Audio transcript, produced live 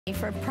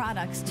for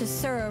products to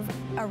serve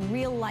a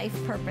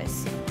real-life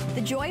purpose.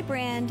 The Joy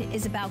brand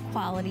is about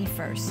quality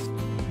first.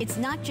 It's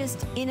not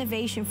just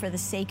innovation for the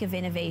sake of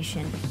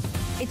innovation.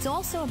 It's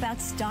also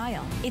about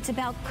style. It's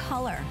about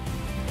color.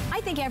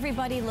 I think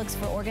everybody looks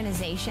for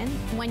organization.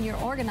 When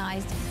you're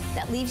organized,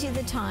 that leaves you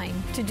the time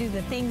to do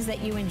the things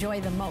that you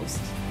enjoy the most.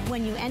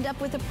 When you end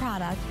up with a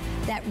product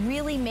that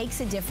really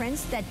makes a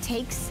difference, that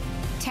takes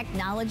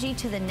technology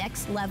to the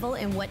next level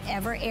in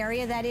whatever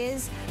area that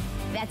is,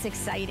 that's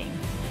exciting.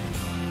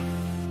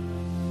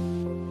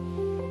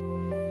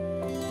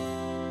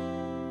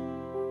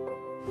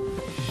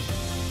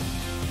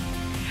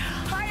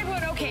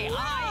 Okay,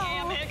 I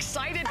am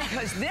excited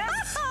because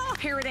this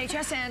here at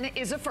HSN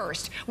is a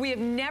first. We have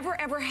never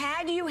ever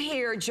had you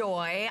here,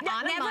 Joy,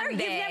 on a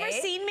Monday. You've never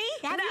seen me?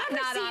 Not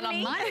on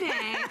a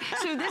Monday.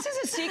 So this is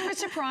a secret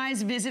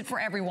surprise visit for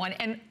everyone.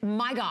 And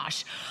my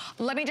gosh,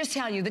 let me just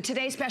tell you, the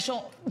Today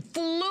Special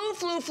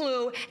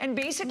flew. And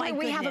basically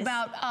we have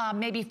about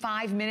maybe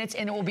 5 minutes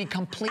and it will be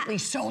completely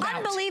sold out.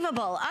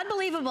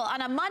 Unbelievable.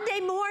 On a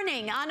Monday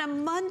morning,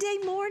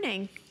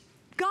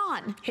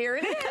 gone. Here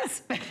it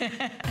is.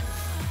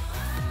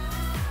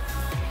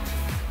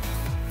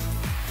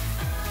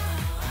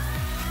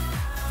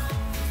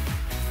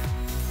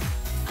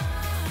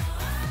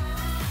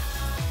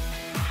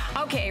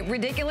 Okay,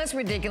 ridiculous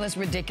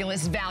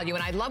value.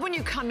 And I love when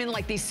you come in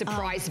like these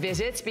surprise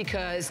visits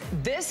because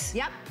this,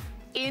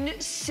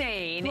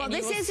 insane. Well,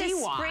 this is a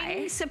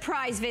spring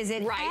surprise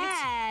visit.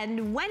 Right.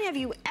 And when have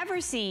you ever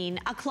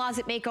seen a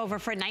closet makeover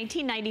for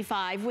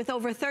 $19.95 with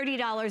over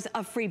 $30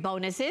 of free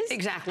bonuses?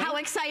 Exactly. How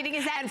exciting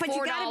is that? And but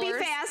you gotta be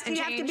fast.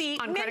 You have to be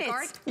on credit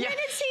card.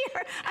 Minutes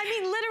here. I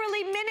mean,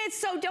 literally minutes.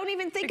 So don't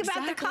even think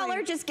about the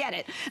color. Just get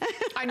it.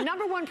 Our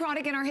 #1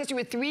 product in our history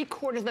with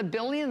 3/4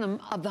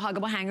 billion of the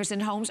huggable hangers in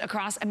homes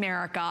across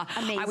America.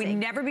 Amazing. I would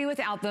never be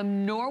without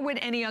them, nor would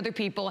any other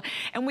people.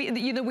 And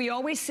we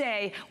always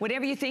say,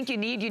 whatever you think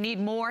you need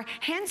more.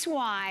 Hence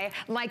why,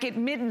 like at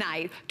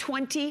midnight,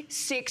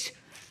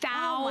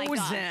 26,000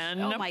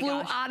 flew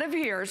out of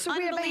here. So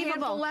we have a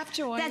handful left,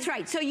 Joy. That's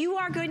right. So you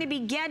are going to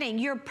be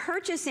you're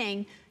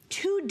purchasing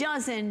 2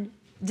 dozen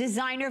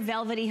designer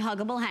velvety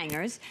huggable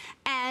hangers,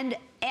 and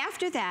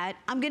after that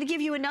I'm going to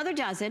give you another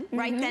dozen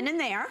right then and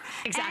there.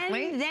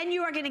 Exactly. And then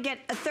you are going to get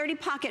a 30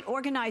 pocket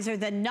organizer,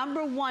 the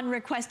 #1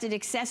 requested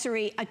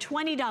accessory, a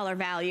 $20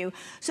 value.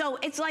 So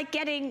it's like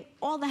getting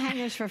all the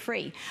hangers for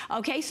free.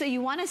 Okay, so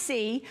you want to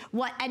see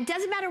what, and it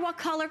doesn't matter what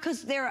color,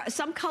 because there are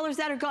some colors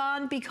that are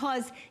gone,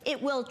 because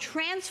it will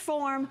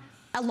transform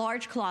a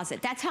large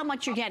closet. That's how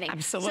much you're getting.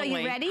 Absolutely. So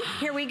you ready?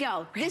 Here we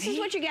go. Ready? This is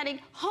what you're getting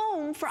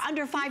home for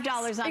under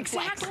 $5 on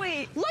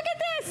Exactly. Flex. Look at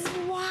this.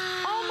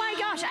 Wow. Oh my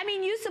gosh. I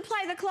mean, you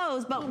supply the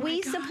clothes, but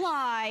we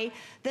supply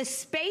the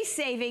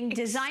space-saving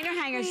designer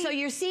hangers. So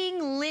you're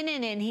seeing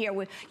linen in here.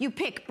 You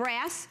pick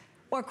brass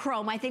or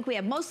chrome. I think we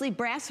have mostly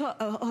brass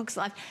hooks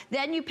left.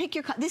 Then you pick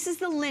your, this is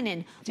the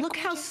linen. Look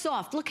how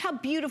soft, look how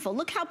beautiful,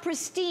 look how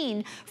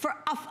pristine. For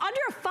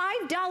under a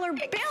 $5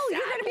 bill,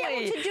 you're gonna be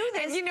able to do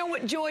this. And you know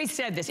what, Joy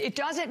said this, it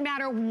doesn't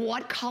matter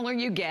what color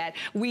you get.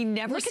 We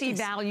never see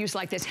values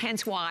like this,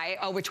 hence why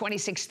over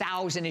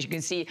 26,000, as you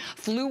can see,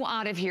 flew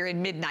out of here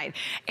in midnight.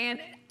 And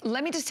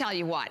let me just tell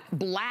you what,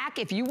 black,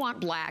 if you want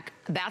black,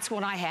 that's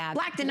what I have.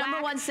 Black, the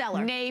 #1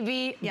 seller.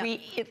 Navy, we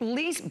at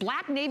least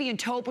black, navy, and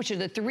taupe, which are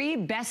the 3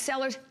 best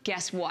sellers.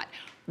 Guess what?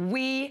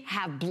 We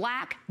have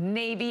black,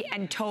 navy,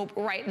 and taupe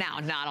right now.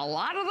 Not a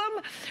lot of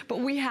them, but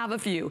we have a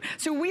few.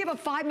 So we have a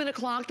 5-minute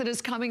clock that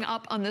is coming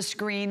up on the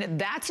screen.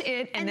 That's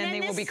it, and then they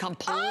will be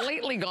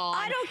completely gone.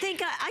 I don't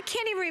think, I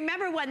can't even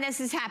remember when this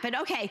has happened.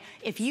 Okay,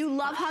 if you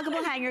love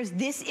huggable hangers,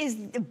 this is,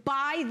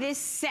 buy this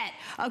set.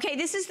 Okay,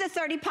 this is the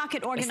 30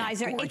 pocket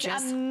organizer.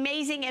 It's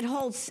amazing. It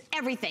holds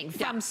everything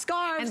from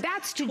scarves and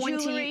that's to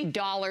jewelry.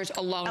 $20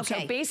 alone.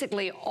 Okay. So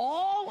basically,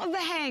 all of the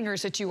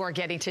hangers that you are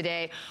getting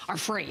today are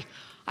free.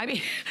 I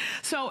mean,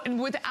 so, and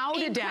without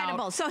a doubt.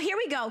 Incredible. So here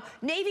we go.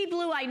 Navy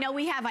blue, I know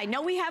we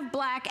have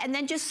black, and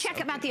then just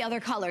check about the other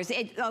colors.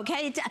 And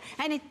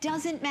it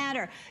doesn't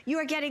matter. You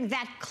are getting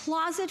that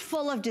closet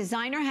full of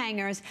designer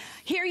hangers.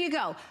 Here you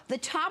go. The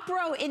top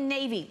row in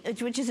navy,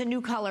 which is a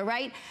new color,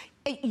 right?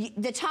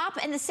 The top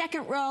and the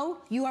second row,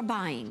 you are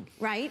buying,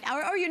 right?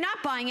 Or you're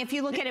not buying if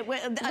you look at it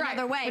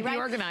another way, right? The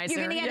organizer,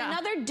 you're gonna get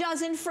another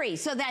dozen free.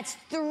 So that's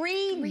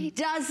 3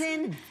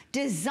 dozen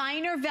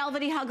designer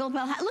velvety huggable.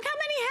 Look how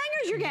many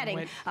hangers you're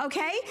getting,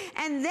 okay?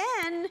 And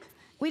then,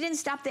 we didn't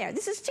stop there.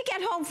 This is to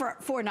get home for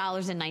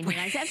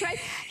 $4.99, right?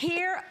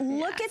 Here,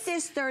 look at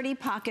this 30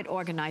 pocket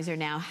organizer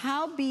now.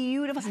 How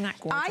beautiful. Isn't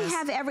that gorgeous? I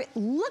have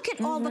look at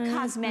all the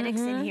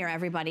cosmetics in here,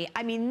 everybody.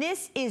 I mean,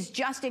 this is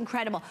just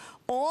incredible.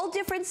 All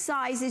different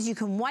sizes, you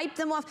can wipe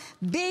them off.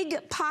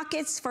 Big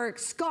pockets for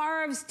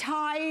scarves,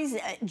 ties.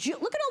 Look at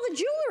all the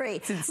jewelry.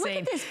 It's insane. Look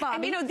at this, Bobby.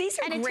 And you know, these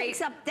are great. And it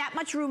takes up that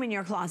much room in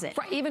your closet.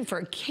 Even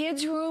for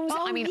kids' rooms,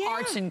 I mean,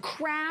 arts and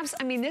crafts.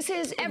 I mean, this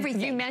is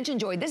everything. You mentioned,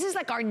 Joy, this is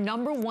like our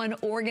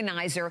 #1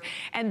 organizer,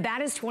 and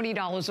that is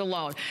 $20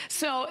 alone.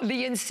 So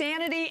the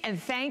insanity,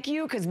 and thank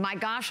you, because my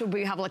gosh,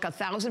 we have like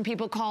 1,000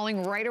 people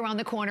calling right around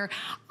the corner.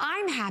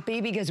 I'm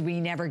happy because we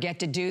never get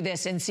to do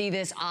this and see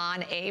this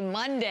on a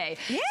Monday.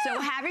 Yeah. So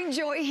having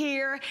Joy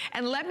here,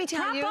 and let me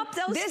tell you,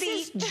 this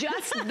is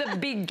just the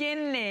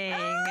beginning.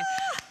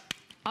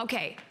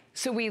 Okay,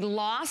 so we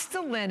lost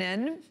the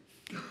linen.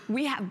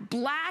 We have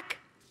black,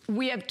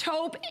 we have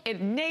taupe,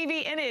 and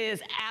navy, and it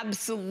is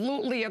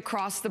absolutely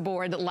across the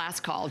board. The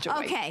last call, Joy.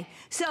 Okay,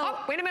 so.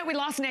 Oh, wait a minute, we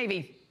lost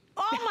navy.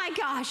 Oh my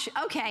gosh,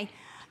 okay.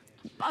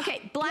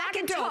 Okay, black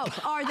and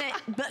taupe are the,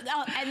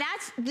 and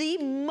that's the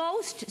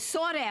most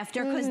sought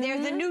after because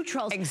they're the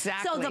neutrals.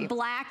 Exactly. So the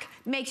black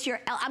makes your,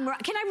 can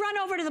I run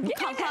over to the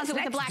closet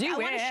with the black? I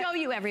want to show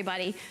you,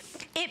 everybody.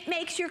 It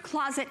makes your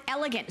closet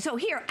elegant. So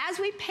here, as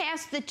we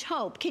pass the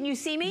taupe, can you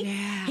see me?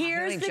 Yeah,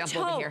 here's the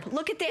taupe.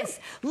 Look at this.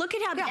 Look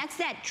at how that's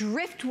that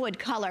driftwood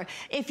color.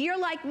 If you're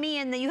like me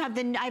and you have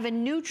I have a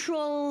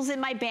neutrals in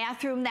my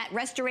bathroom, that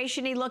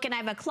restoration-y look, and I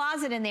have a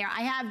closet in there.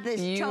 I have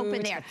this taupe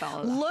in there.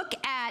 Look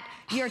at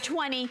your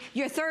 20,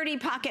 your 30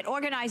 pocket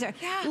organizer.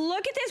 Yeah.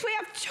 Look at this. We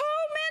have 2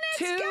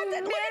 minutes. 2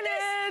 minutes. Look at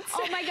this.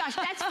 Oh my gosh,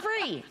 that's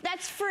free.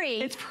 That's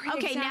free. It's free.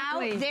 Okay,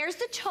 exactly. Now there's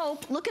the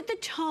taupe. Look at the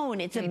tone.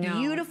 It's a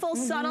beautiful,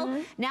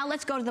 subtle. Now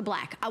let's go to the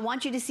black. I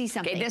want you to see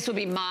something. Okay, this will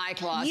be my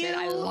closet.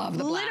 I love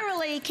the black. You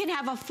literally can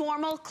have a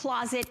formal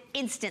closet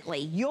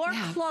instantly. Your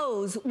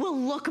clothes will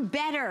look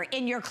better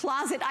in your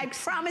closet, I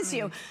promise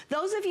you.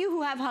 Those of you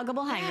who have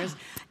huggable hangers,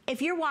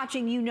 if you're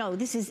watching, you know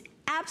this is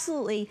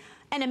absolutely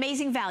an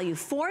amazing value.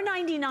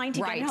 $4.99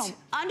 to get home.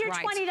 Under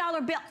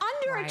 $20 bill.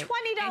 Under a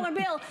 $20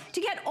 bill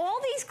to get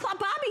all these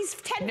Bobby's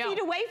 10 feet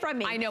away from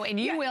me. I know, and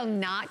you will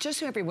not, just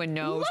so everyone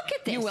knows, look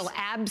at this. You will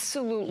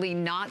absolutely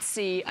not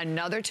see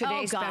another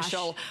Today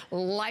special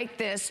like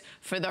this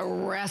for the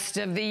rest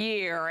of the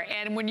year.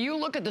 And when you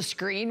look at the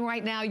screen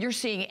right now, you're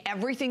seeing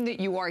everything that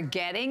you are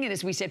getting. And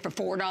as we said, for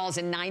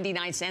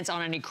 $4.99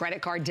 on any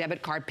credit card,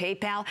 debit card,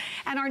 PayPal.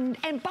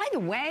 And by the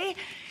way,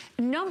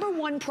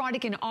 #1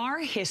 product in our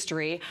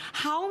history.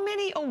 How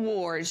many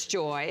awards,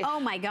 Joy? Oh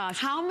my gosh.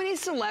 How many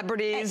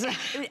celebrities?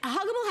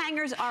 Huggable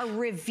hangers are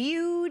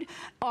reviewed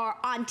or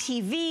on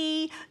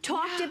TV,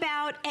 talked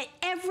about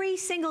every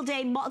single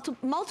day,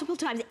 multiple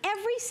times.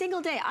 Every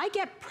single day, I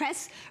get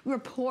press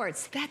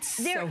reports.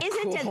 There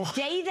isn't a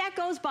day that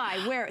goes by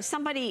where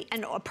somebody,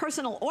 a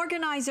personal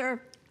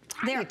organizer,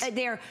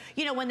 they're,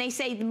 you know, when they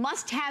say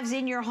must-haves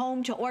in your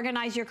home to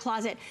organize your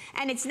closet,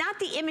 and it's not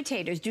the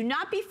imitators. Do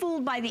not be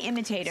fooled by the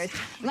imitators.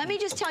 Let me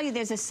just tell you,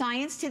 there's a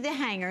science to the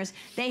hangers.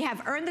 They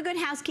have earned the Good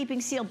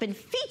Housekeeping seal, been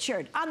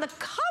featured on the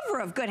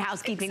cover of Good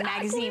Housekeeping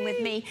magazine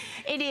with me.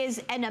 It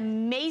is an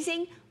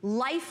amazing,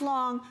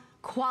 lifelong,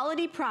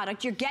 quality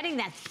product. You're getting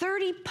that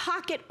 30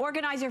 pocket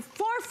organizer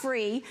for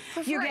free.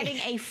 You're getting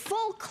a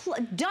full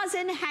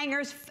dozen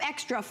hangers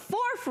extra for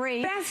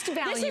free. Best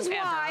value this is ever.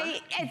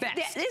 Why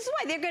this is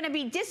why they're going to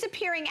be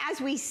disappearing as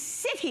we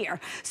sit here.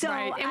 So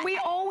and we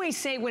always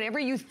say whatever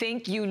you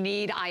think you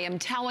need, I am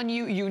telling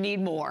you, you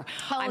need more.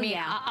 I mean,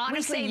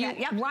 honestly,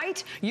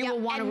 you will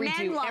want to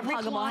redo every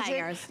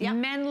closet.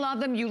 Men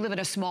love them. You live in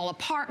a small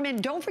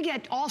apartment. Don't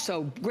forget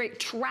also great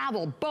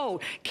travel,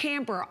 boat,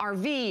 camper,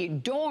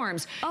 RV,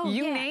 dorms.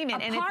 You name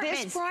it. And at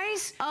this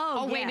price,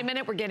 wait a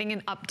minute, we're getting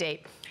an update.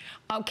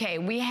 Okay,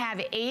 we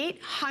have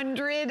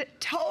 800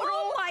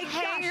 total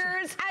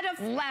hangers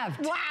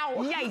left. Wow.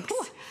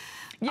 Yikes.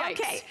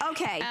 Yikes.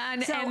 Okay.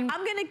 So I'm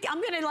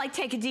gonna like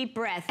take a deep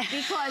breath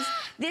because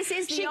this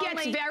is she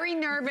gets very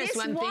nervous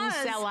when things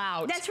sell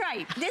out. That's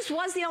right. This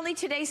was the only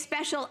Today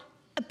special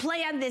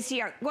plan this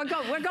year. We're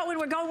going. We're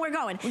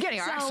getting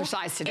our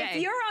exercise today.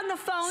 If you're on the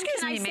phone,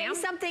 can I say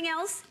something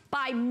else?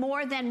 Buy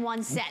more than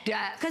one set.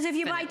 Because if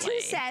you buy 2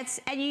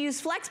 sets and you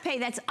use FlexPay,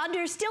 that's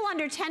still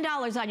under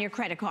 $10 on your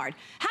credit card.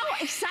 How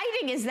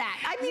exciting is that?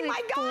 I mean,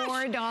 my gosh.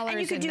 $4.99.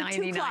 And you could do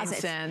 2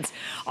 closets.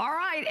 All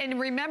right, and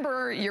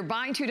remember, you're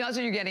buying 2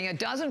 dozen, you're getting a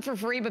dozen for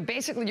free, but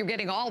basically you're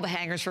getting all the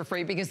hangers for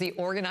free because the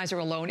organizer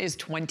alone is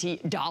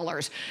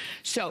 $20.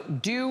 So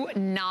do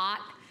not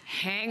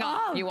hang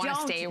up. You want to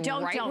stay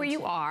right where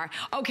you are.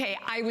 Okay,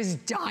 I was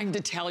dying to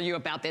tell you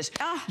about this.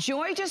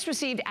 Joy just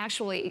received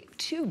actually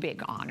 2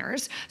 big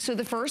honors. So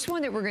the first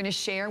one that we're going to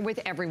share with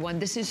everyone,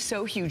 this is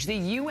so huge, the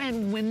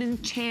UN Women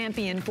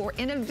Champion for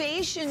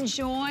Innovation,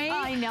 Joy.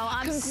 I know,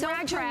 I'm so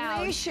proud.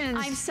 Congratulations.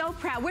 I'm so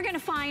proud. We're going to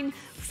find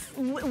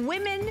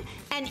women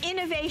and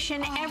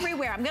innovation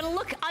everywhere. I'm going to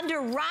look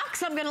under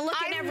rocks. I'm going to look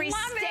in every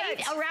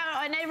state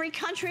around, in every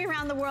country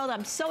around the world.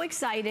 I'm so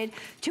excited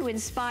to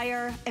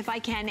inspire, if I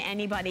can,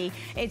 anybody.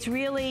 It's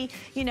really,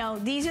 you know,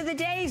 these are the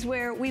days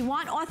where we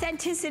want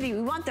authenticity.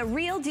 We want the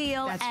real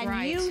deal.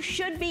 And you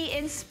should be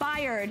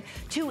inspired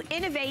to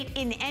innovate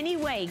in any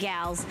way,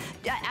 gals.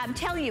 I'm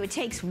telling you, it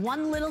takes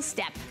one little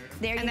step.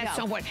 There you go. And that's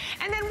so important.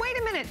 And then wait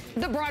a minute,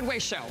 the Broadway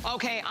show.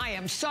 Okay, I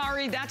am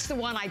sorry, that's the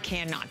one I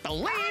cannot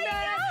believe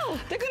it.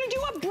 They're going to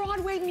do a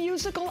Broadway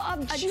musical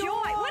of Joy.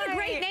 What a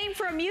great name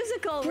for a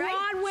musical, right?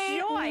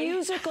 Broadway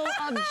musical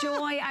of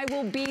Joy. I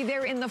will be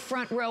there in the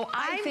front row.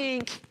 I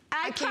think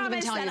I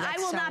promise that I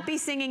will not be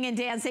singing and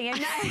dancing.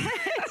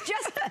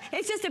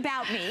 It's just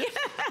about me.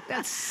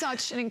 That's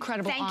such an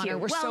incredible honor. You.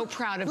 We're so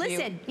proud of you.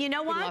 Listen, you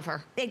know what? We love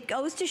her. It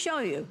goes to show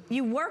you,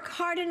 you work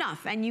hard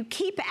enough and you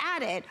keep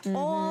at it,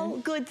 all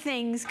good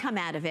things come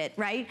out of it,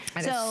 right?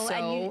 And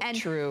so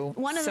true.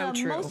 One of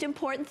the most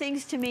important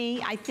things to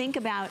me, I think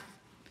about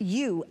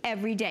you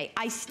every day.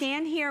 I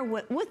stand here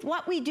with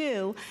what we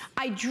do.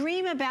 I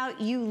dream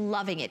about you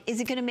loving it. Is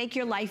it going to make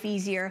your life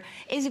easier?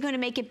 Is it going to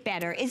make it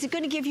better? Is it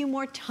going to give you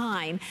more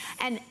time?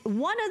 And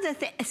one of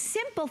the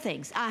simple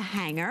things, a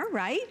hanger,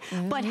 right?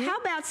 But how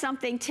about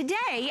something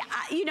today,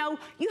 you know,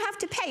 you have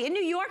to pay. In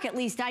New York, at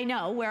least I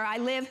know, where I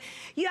live,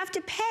 you have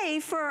to pay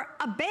for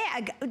a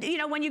bag, you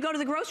know, when you go to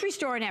the grocery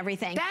store and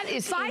everything. That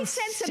is 5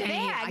 cents a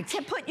bag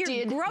to put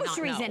your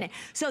groceries in it.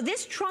 So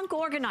this trunk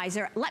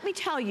organizer, let me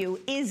tell you,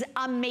 is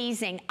amazing.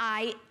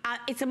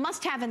 It's a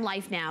must-have in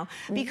life now,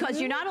 because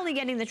you're not only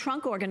getting the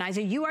trunk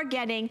organizer, you are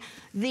getting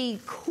the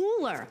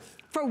cooler.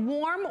 For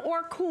warm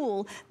or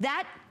cool,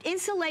 that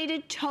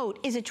insulated tote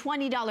is a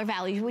 $20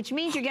 value, which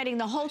means you're getting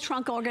the whole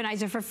trunk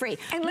organizer for free.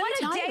 And what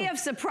a day of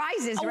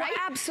surprises, right?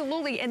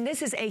 Absolutely. And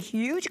this is a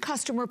huge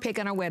customer pick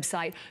on our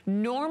website.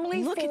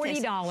 Normally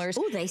 $40.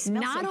 Oh, they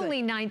smell not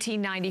only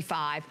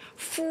 $19.95.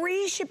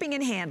 Free shipping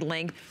and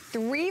handling.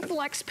 3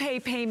 flex pay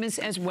payments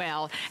as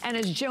well. And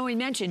as Joey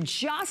mentioned,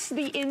 just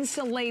the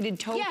insulated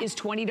tote is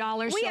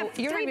 $20. We have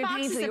 3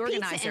 boxes of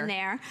pizza in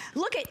there.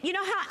 Look at, you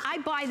know how I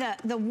buy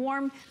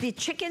the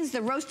chickens,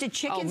 the roasted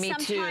chickens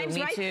sometimes,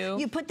 right? Me too.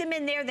 You put them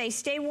in there, they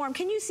stay warm.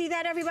 Can you see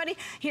that, everybody?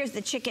 Here's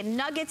the chicken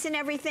nuggets and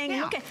everything.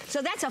 Look at,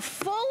 so that's a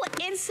full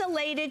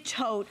insulated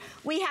tote.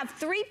 We have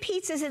 3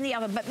 pizzas in the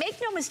oven, but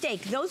make no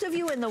mistake, those of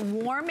you in the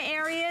warm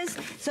areas,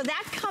 so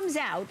that comes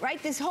out,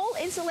 right? This whole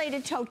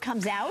insulated tote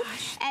comes out,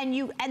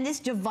 and this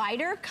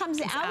divider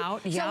comes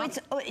out. So it's,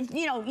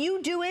 you know,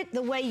 you do it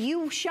the way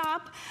you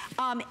shop.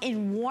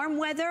 In warm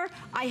weather,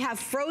 I have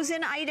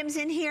frozen items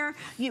in here.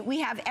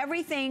 We have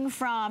everything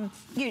from,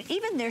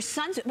 even there's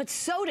but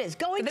sodas,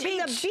 going to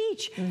the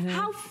beach.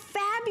 How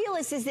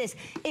fabulous is this?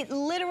 It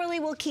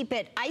literally will keep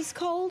it ice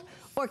cold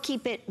or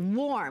keep it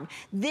warm.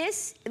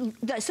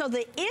 So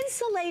the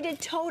insulated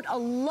tote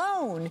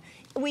alone,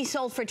 we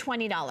sold for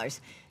 $20.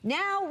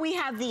 Now we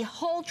have the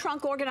whole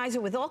trunk organizer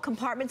with all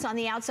compartments on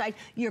the outside,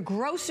 your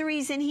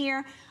groceries in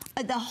here.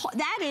 The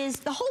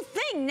whole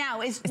thing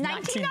now is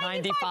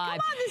 $19.95. Come on,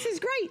 this is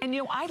great. And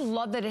you know, I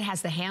love that it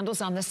has the handles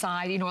on the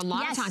side. You know, a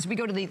lot of times we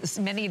go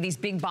to many of these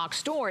big box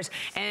stores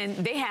and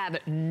they have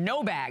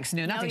no bags,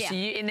 nothing. So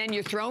and then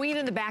you're throwing it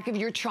in the back of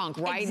your trunk,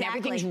 right? And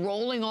everything's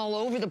rolling all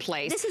over the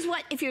place. This is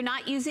what, if you're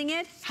not using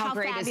it, how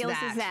fabulous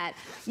is that?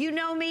 You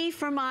know me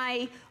for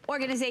my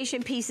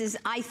organization pieces.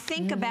 I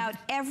think about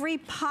every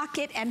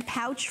pocket and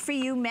pouch for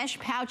you, mesh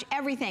pouch,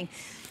 everything.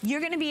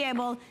 You're going to be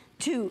able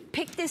to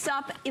pick this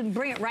up and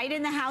bring it right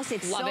in the house.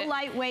 It's so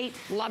lightweight.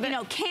 Love it. You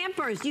know,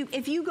 campers,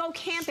 if you go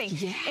camping,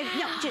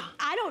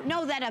 I don't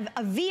know that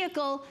a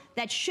vehicle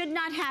that should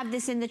not have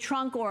this in the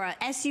trunk, or a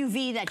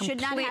SUV that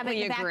should not have it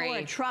in the back, or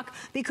a truck,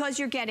 because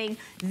you're getting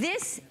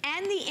this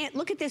and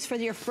look at this for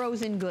your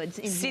frozen goods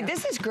in here.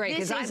 This is great,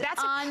 because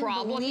that's a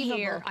problem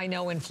here. I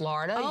know in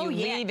Florida, you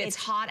leave, it's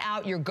hot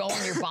out, you're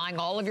buying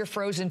all of your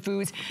frozen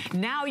foods.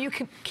 Now you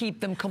can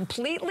keep them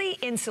completely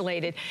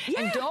insulated.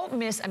 And don't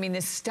miss, I mean,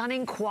 this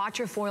stunning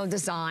quatrefoil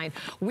design.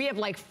 We have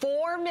like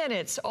 4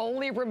 minutes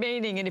only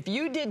remaining, and if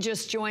you did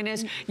just join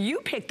us, you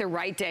picked the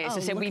right day. As I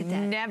said, we've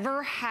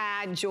never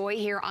had Joy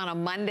here on a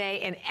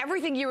Monday, and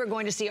everything you are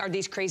going to see are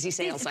these crazy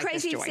sales like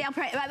this, Joy. Crazy sale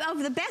price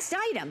of the best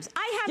items.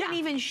 I haven't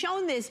even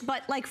shown this,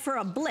 but like for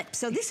a blip.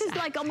 So this is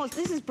like almost,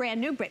 this is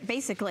brand new,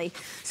 basically.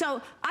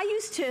 So I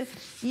used to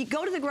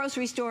go to the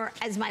grocery store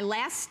as my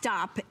last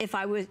stop if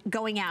I was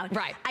going out.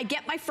 Right. I'd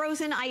get my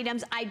frozen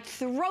items, I'd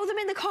throw them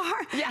in the car,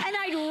 and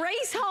I'd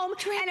race home,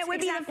 and it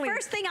would be the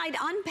first thing I'd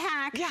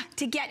unpack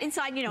to get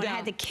inside. You know, I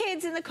had the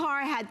kids in the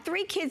car, I had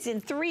 3 kids in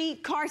 3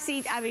 car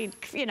seats. I mean,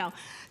 you know.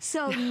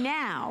 So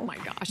now,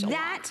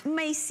 that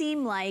may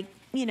seem like,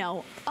 you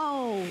know,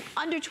 oh,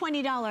 under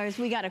 $20,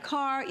 we got a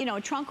car, you know,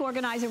 a trunk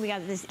organizer, we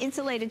got this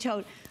insulated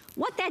tote.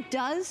 What that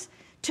does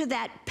to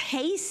that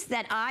pace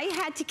that I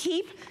had to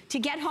keep to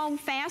get home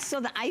fast so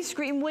the ice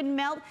cream wouldn't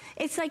melt,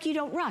 it's like you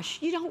don't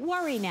rush, you don't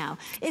worry now.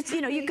 It's,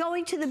 you know, you're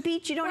going to the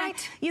beach, you don't have,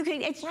 you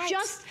can, it's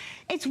just,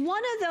 it's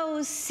one of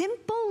those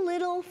simple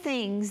little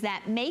things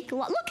that make,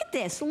 look at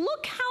this,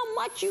 look how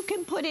much you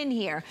can put in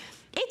here.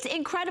 It's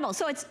incredible.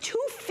 So it's 2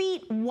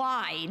 feet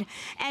wide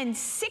and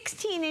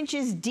 16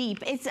 inches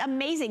deep. It's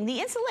amazing.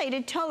 The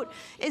insulated tote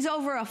is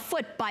over 1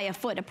 foot by 1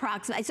 foot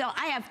approximately. So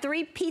I have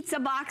 3 pizza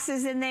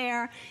boxes in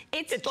there.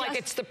 It's just, like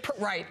it's the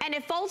and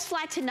it folds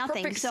flat to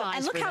nothing. Perfect so size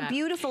and look how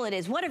beautiful it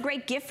is. What a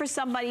great gift for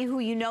somebody who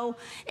you know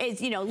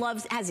is, you know,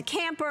 has a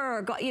camper,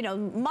 or you know,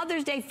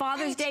 Mother's Day,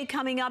 Father's Day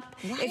coming up.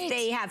 If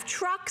they have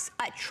trucks,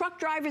 truck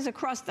drivers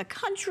across the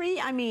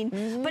country. I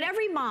mean, but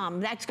every mom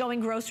that's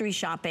going grocery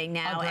shopping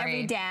now,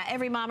 every dad,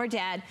 every mom or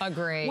dad.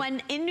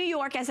 When in New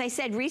York, as I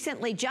said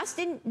recently, just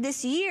in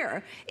this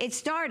year, it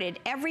started,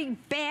 every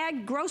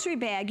bag, grocery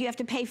bag, you have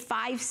to pay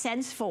 5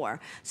 cents for.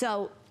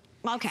 So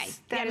Okay.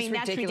 That is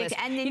that's ridiculous.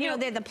 And then, you know,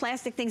 they're the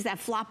plastic things that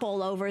flop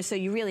all over, so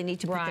you really need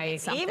to put them in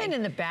something. Even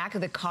in the back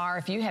of the car,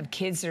 if you have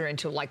kids that are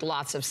into like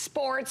lots of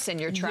sports and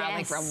you're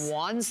traveling from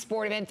one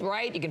sport event,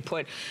 right? You can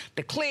put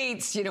the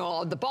cleats, you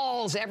know, the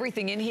balls,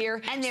 everything in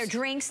here. And their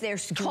drinks, their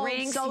cold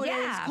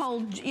sodas,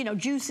 cold, you know,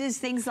 juices,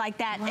 things like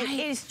that. It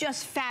is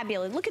just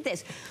fabulous. Look at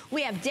this.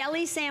 We have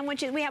deli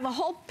sandwiches. We have a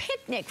whole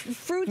picnic.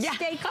 Fruit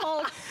stay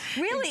cold.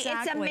 Really,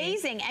 it's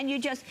amazing. And you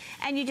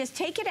just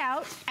take it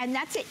out, and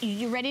that's it.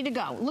 You're ready to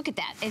go. Look at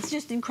that. It's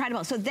just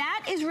incredible. So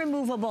that is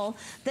removable.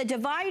 The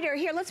divider,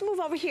 here, let's move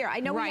over here. I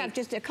know we have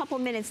just a couple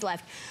minutes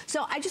left.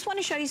 So I just want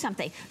to show you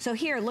something. So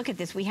here, look at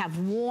this. We have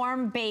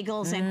warm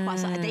bagels and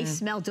croissants. They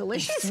smell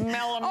delicious. They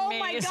smell amazing. Oh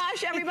my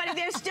gosh, everybody,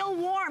 they're still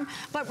warm.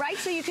 But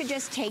so you could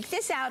just take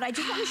this out. I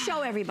just want to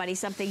show everybody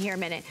something here a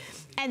minute.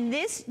 And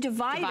this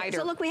divider,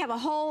 so look, we have a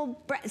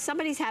whole,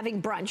 somebody's having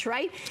brunch,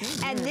 right?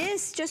 And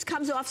this just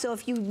comes off, so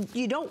if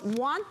you don't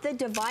want the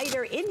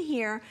divider in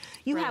here,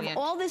 you have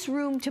all this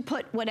room to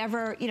put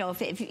whatever, you know,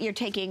 if you're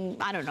taking,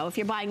 I don't know, if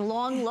you're buying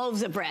long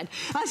loaves of bread.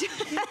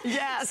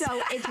 Yes.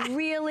 So it's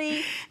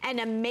really an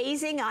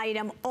amazing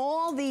item.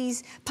 All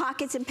these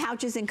pockets and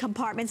pouches and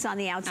compartments on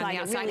the outside,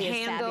 it really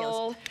is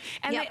fabulous.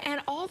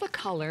 And all the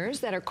colors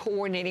that are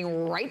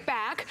coordinating right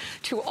back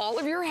to all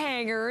of your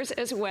hangers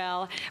as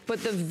well.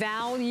 But the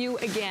value,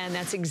 again,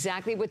 that's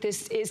exactly what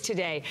this is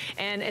today.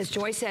 And as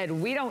Joy said,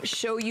 we don't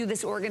show you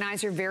this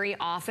organizer very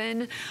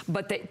often,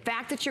 but the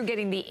fact that you're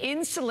getting the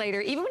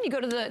insulator, even when you go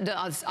to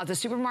the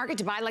supermarket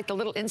to buy like the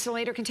little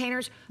insulator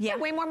containers, they're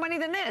way more money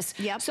than this.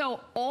 So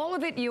all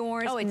of it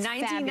yours,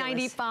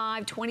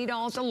 $19.95,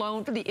 $20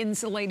 alone for the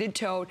insulated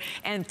tote,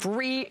 and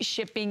free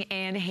shipping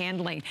and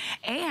handling.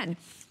 And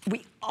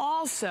we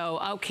also,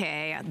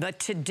 the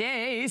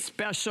today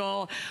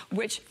special,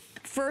 which,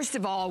 first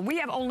of all, we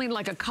have only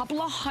like a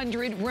couple of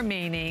hundred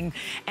remaining,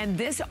 and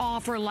this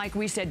offer, like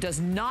we said, does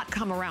not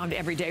come around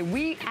every day.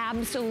 We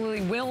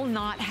absolutely will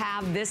not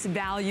have this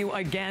value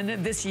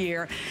again this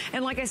year.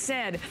 And like I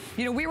said,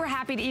 you know, we were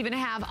happy to even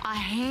have a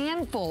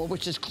handful,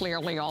 which is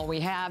clearly all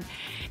we have.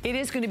 It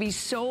is going to be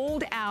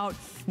sold out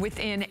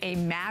within a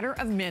matter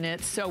of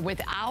minutes, so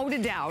without a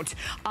doubt,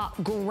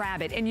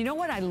 grab it. And you know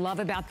what I love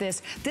about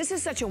this? This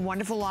is such a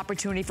wonderful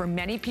opportunity for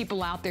many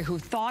people out there who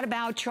thought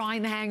about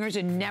trying the hangers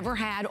and never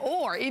had,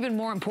 or even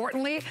more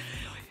importantly,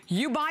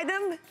 you buy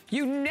them,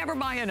 you never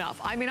buy enough.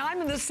 I mean, I'm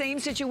in the same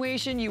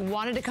situation. You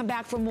wanted to come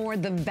back for more.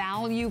 The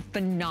value,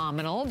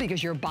 phenomenal,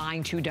 because you're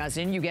buying 2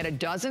 dozen. You get a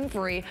dozen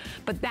free.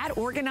 But that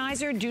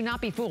organizer, do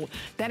not be fooled.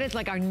 That is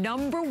like our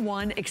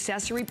 #1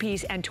 accessory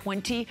piece, and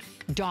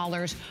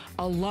 $20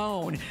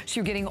 alone. So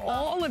you're getting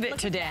all of it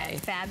today.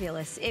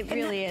 Fabulous. It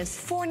really is.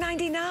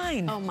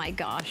 $4.99. Oh my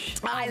gosh.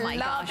 I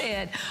love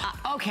it.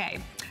 Okay.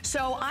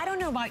 So I don't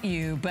know about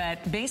you,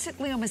 but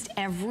basically almost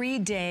every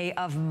day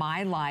of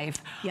my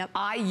life,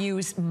 I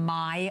use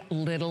my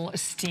little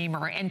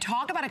steamer. And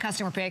talk about a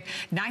customer pick,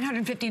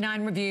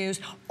 959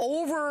 reviews,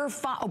 over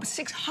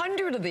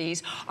 600 of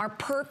these are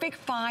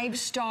perfect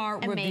 5-star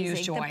reviews,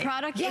 Joy. The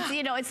product,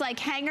 you know, it's like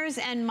hangers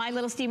and my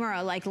little steamer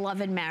are like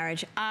love and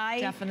marriage.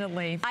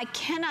 Definitely. I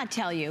cannot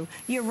tell you.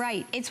 You're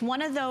right. It's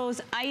one of those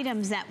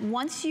items that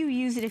once you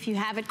use it, if you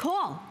have it,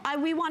 call.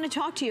 We want to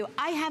talk to you.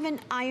 I haven't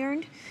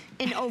ironed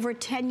in over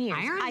 10 years.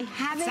 I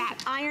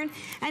haven't ironed,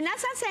 and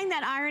that's not saying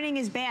that ironing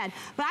is bad,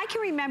 but I can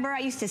remember I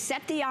used to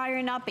set the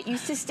iron up, it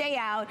used to stay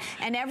out,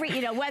 and every, you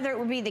know, whether it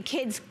would be the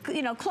kids,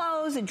 you know,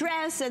 clothes, a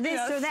dress, or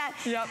this or that,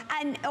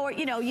 and, or,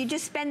 you know, you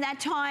just spend that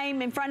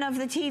time in front of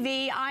the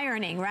TV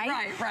ironing,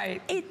 right? Right.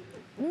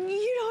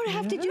 You don't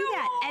have to do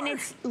that, and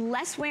it's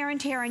less wear and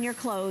tear on your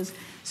clothes.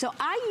 So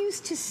I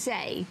used to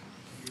say,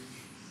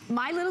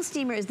 my little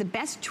steamer is the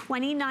best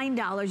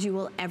 $29 you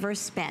will ever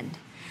spend.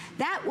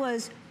 That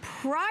was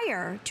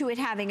prior to it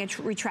having a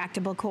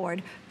retractable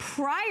cord,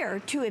 prior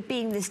to it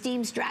being the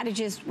Steam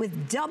Strategist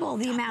with double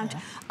the amount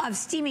of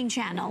steaming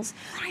channels,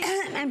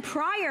 and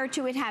prior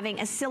to it having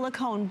a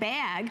silicone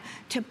bag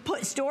to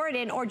store it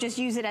in, or just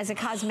use it as a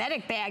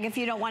cosmetic bag if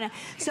you don't want to.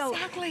 So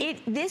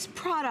this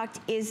product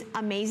is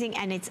amazing,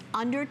 and it's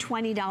under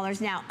 $20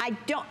 now.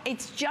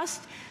 It's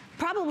just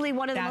probably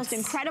one of the most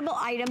incredible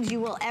items you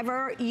will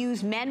ever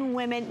use, men,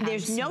 women.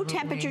 There's no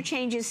temperature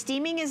changes.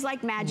 Steaming is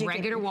like magic.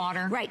 Regular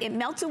water. Right, it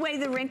melts away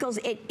the wrinkles.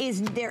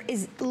 There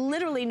is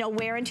literally no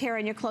wear and tear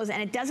on your clothes,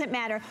 and it doesn't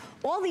matter.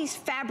 All these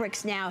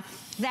fabrics now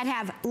that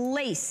have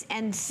lace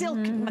and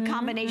silk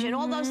combination,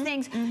 all those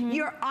things,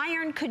 your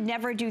iron could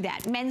never do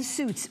that. Men's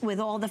suits with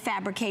all the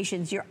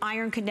fabrications, your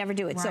iron could never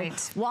do it. So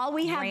while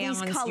we have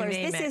these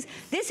colors,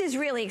 this is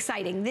really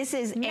exciting. This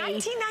is a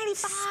 $19.95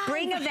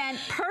 spring event,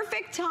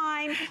 perfect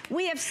time.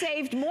 We have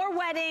saved more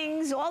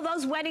weddings, all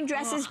those wedding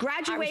dresses,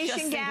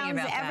 graduation gowns,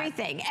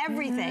 everything.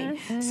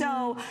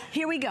 So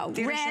here we go.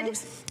 Red.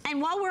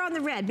 And while we're on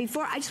the red,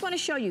 before, I just want to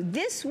show you,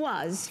 this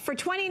was for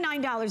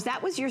 $29.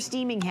 That was your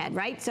steaming head,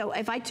 right? So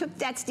if I took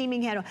that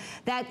steaming head,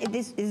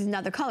 this is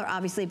another color,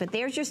 obviously, but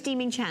there's your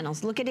steaming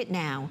channels. Look at it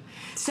now.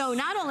 So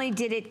not only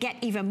did it get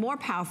even more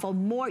powerful,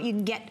 more you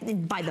can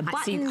get by the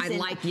buttons. I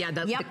like,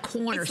 the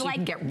corner, so you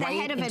can get right the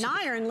head of an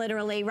iron,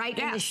 literally, right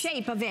in the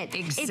shape of it.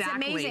 Exactly. It's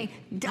amazing.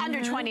 Under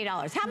 $20.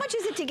 How much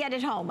is it to get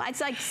it home?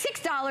 It's like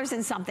 $6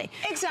 and something.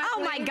 Exactly.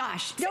 Oh my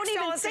gosh. Don't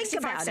even think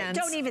about it.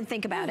 Don't even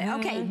think about it.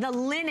 Okay, the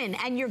linen,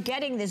 and you're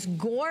getting this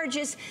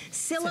gorgeous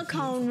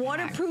silicone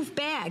waterproof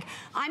bag.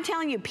 I'm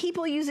telling you,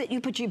 people use it.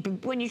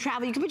 When you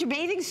travel, you can put your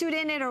bathing suit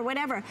in it or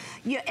whatever.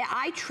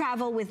 I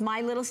travel with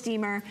my little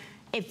steamer.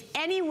 If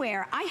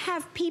anywhere, I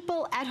have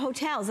people at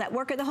hotels that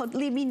work at the hotel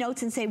leave me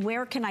notes and say,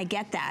 where can I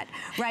get that?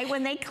 Right?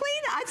 When they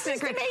clean, it's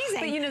just amazing.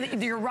 But you know,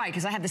 you're right,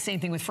 because I have the same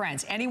thing with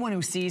friends. Anyone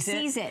who sees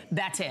it,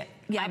 that's it.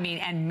 Yep. I mean,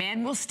 and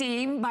men will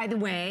steam, by the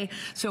way.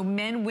 So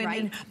men,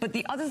 women. But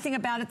the other thing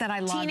about it that I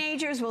love.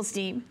 Teenagers will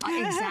steam.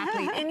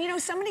 Exactly. And you know,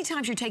 so many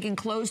times you're taking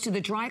clothes to the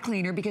dry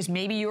cleaner because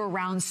maybe you're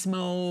around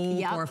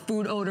smoke or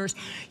food odors.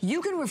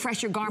 You can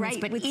refresh your garments,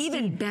 but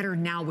even better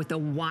now with a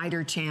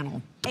wider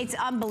channel. It's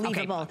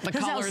unbelievable. Okay, the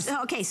colors.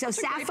 Okay, so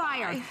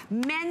sapphire,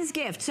 men's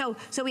gift. So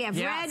we have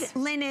red,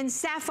 linen,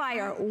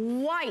 sapphire,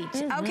 white.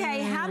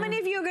 Okay, how many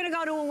of you are going to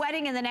go to a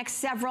wedding in the next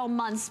several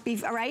months?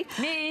 Right?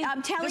 Me.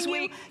 I'm telling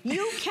you,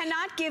 you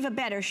cannot give a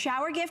better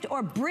shower gift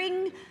or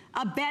bring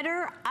a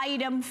better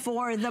item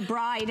for the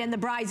bride and the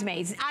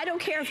bridesmaids. I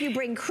don't care if you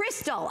bring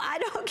crystal. I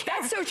don't care.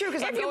 That's so true,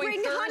 because I'm going Thursday.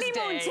 If you bring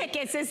honeymoon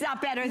tickets, it's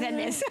not better than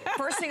this.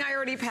 First thing I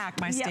already packed,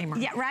 my steamer.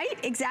 Yeah, right?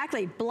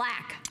 Exactly.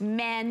 Black.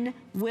 Men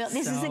will.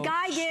 This is a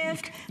guy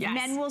gift. Yes.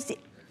 Men will see.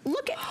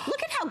 Look at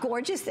how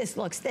gorgeous this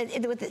looks.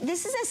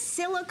 This is a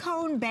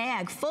silicone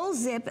bag, full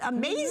zip,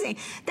 amazing.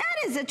 That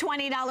is a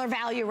 $20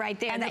 value right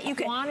there. And that you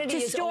can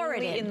store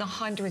it in the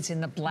hundreds in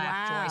the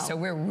black, Joy. So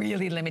we're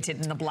really limited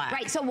in the black.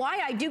 Right. So why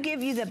I do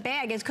give you the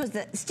bag is because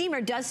the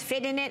steamer does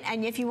fit in it,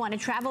 and if you want to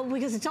travel,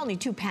 because it's only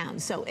 2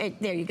 pounds. So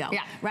there you go.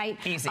 Yeah. Right.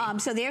 Easy.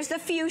 So there's the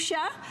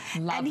fuchsia,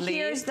 and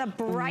here's the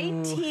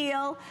bright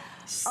teal.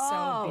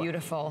 So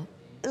beautiful.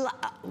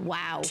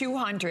 Wow.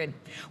 200.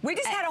 We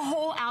just had a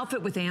whole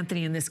outfit with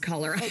Anthony in this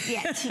color.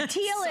 Yeah,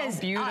 teal is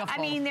beautiful. I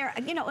mean,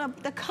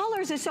 the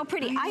colors are so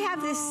pretty. I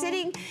have this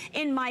sitting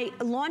in my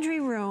laundry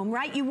room,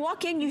 right? You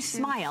walk in, you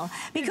smile,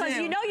 because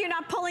you know you're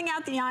not pulling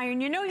out the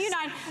iron. You know you're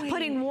not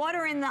putting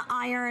water in the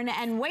iron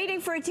and waiting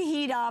for it to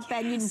heat up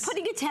and you're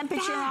putting a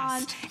temperature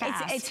on.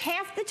 It's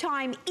half the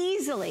time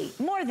easily,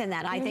 more than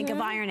that, I think, of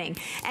ironing.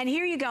 And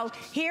here you go.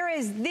 Here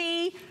is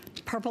the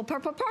purple.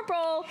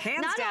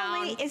 Hands Not down.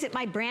 only is it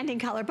my branding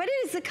color, but it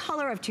is the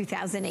color of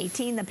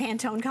 2018, the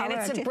Pantone color. And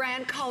it's the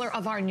brand color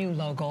of our new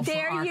logo for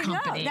our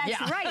company. There you go.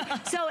 That's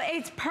right. So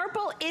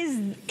purple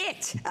is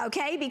it,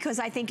 okay? Because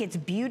I think it's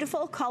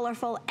beautiful,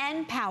 colorful,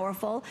 and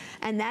powerful,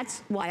 and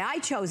that's why I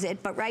chose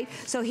it. But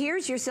so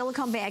here's your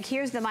silicone bag.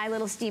 Here's the My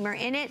Little Steamer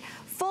in it.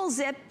 Full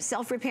zip,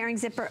 self-repairing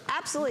zipper.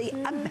 Absolutely.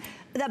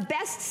 The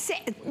best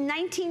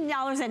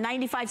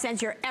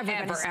 $19.95 you're ever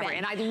going to spend.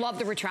 And I love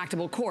the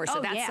retractable core, so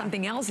that's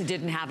something else it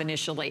didn't have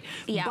initially.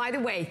 By the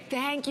way,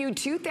 thank you,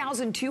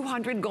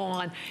 2,200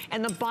 gone.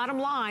 And the bottom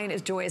line,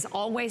 as Joy has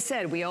always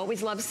said, we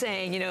always love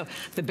saying, you know,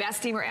 the best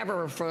steamer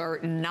ever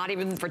for not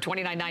even for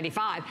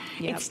 $29.95.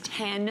 It's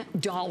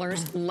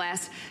 $10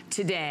 less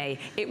today.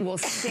 It will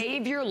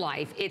save your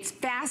life. It's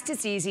fast,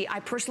 it's easy.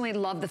 I personally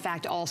love the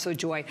fact also,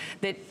 Joy,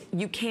 that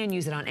you can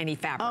use it on any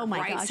fabric. Oh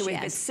my gosh, so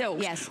if it's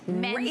silks,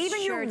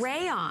 even your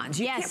rayons.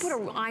 You can't put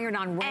an iron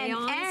on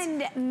rayons.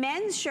 And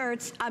men's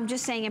shirts, I'm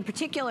just saying in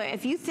particular,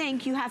 if you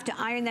think you have to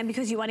iron them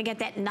because you want to get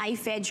that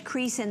knife edge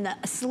crease in the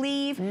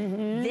sleeve,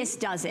 this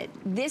does it.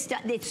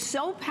 It's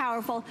so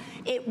powerful.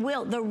 It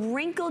will. The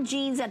wrinkled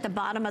jeans at the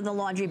bottom of the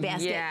laundry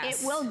basket, it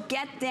will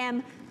get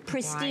them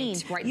pristine.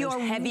 Right. Your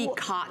heavy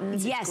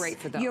cottons, it's great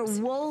for those. Your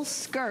wool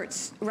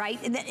skirts, right?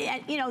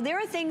 You know, there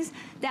are things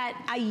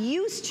that I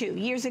used to,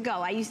 years ago,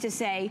 I used to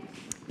say,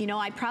 you know,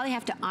 I'd probably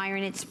have to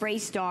iron it, spray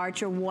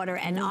starch or water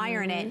and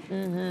iron it.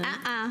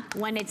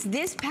 When it's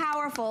this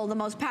powerful, the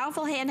most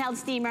powerful handheld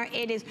steamer,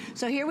 it is.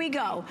 So here we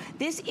go.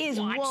 This is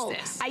wool.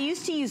 I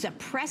used to use a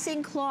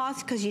pressing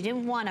cloth because you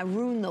didn't want to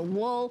ruin the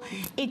wool.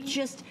 It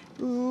just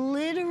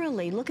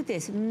literally, look at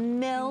this,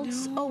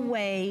 melts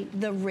away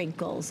the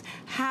wrinkles.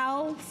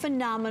 How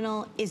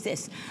phenomenal is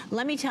this?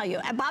 Let me tell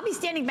you, Bobby's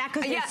standing back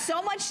because there's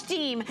so much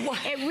steam.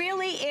 It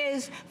really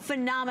is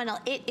phenomenal.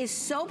 It is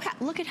so,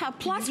 look at how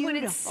Plus when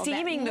it's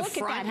steaming the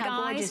front,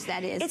 how gorgeous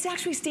that is. It's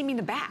actually steaming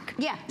the back.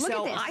 Yeah, look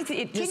at this. I think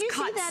it just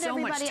cuts so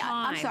much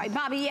time. I'm sorry,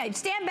 Bobby,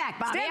 stand back,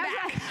 Bobby. Stand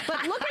back.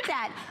 But look at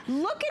that.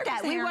 Look at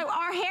that.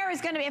 Our hair is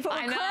going to be, if it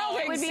were curled,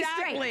 it would be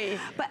straight.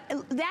 But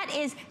that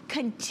is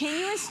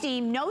continuous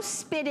steam, no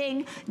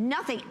spitting,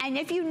 nothing. And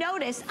if you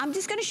notice, I'm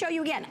just going to show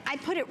you again. I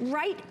put it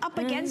right up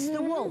against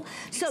the wool.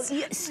 So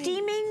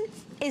steaming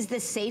is the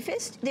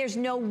safest. There's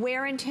no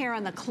wear and tear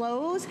on the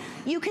clothes.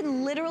 You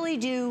can literally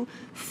do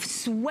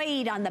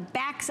suede on the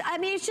backs. I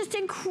mean, it's just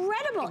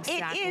incredible.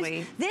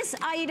 Exactly. This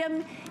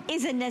item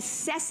is a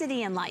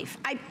necessity in life.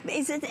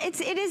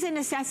 It is a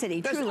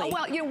necessity, truly.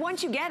 Well, you know,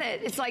 once you get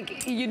it, it's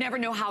like you never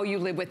know how you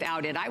live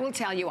without it. I will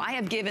tell you, I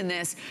have given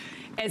this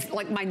as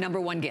like my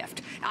 #1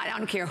 gift. I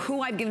don't care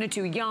who I've given it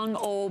to, young,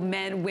 old,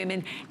 men,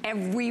 women,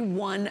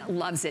 everyone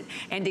loves it.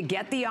 And to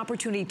get the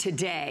opportunity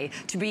today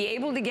to be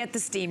able to get the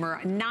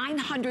steamer,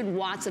 900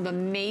 watts of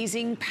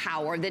amazing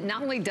power that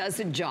not only does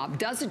the job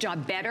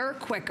better,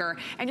 quicker,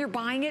 and you're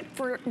buying it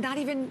for not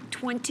even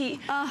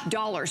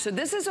 $20. So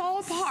this is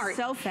all part,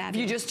 so fabulous.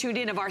 If you just tuned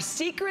in, of our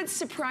secret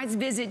surprise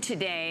visit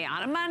today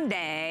on a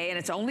Monday, and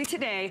it's only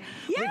today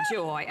with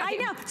Joy. Okay.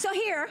 I know. So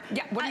here,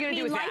 what are you gonna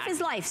do with life that?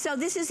 is life. So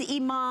this is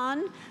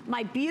Iman,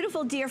 my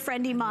beautiful dear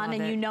friend Iman,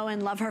 and you know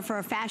and love her for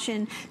her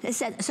fashion.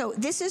 So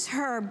this is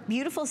her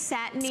beautiful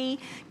satiny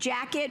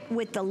jacket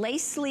with the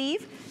lace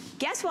sleeve.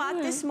 Guess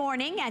what? This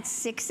morning at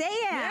 6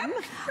 a.m.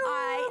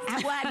 I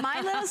had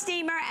my little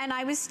steamer, and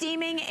I was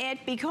steaming it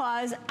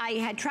because I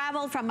had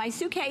traveled from my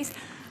suitcase.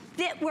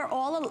 That we're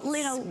all,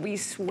 you know, we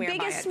swear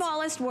biggest,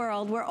 smallest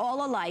world, we're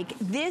all alike.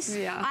 This,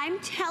 I'm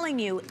telling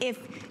you, if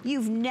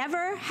you've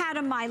never had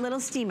a My Little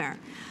Steamer,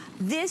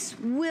 this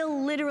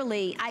will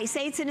literally, I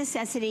say it's a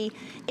necessity,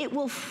 it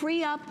will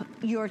free up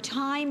your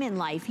time in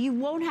life. You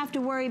won't have to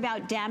worry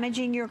about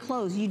damaging your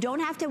clothes. You don't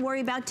have to worry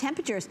about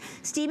temperatures.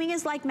 Steaming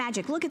is like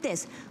magic. Look at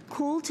this,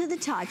 cool to the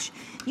touch.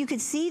 You can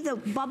see the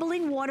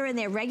bubbling water in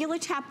there, regular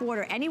tap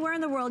water. Anywhere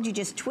in the world, you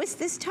just twist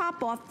this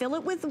top off, fill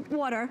it with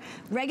water,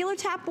 regular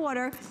tap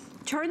water,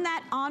 turn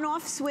that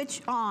on-off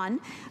switch on.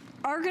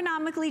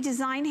 Ergonomically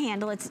designed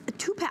handle. It's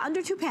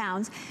under 2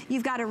 pounds.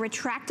 You've got a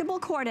retractable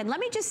cord. And let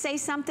me just say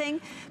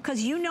something,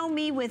 because you know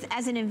me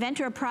as an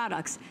inventor of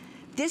products.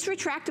 This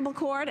retractable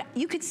cord,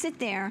 you could sit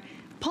there,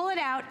 pull it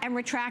out, and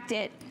retract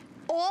it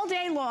all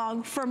day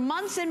long for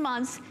months and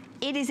months.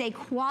 It is a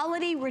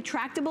quality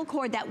retractable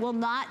cord that will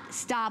not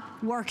stop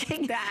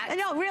working.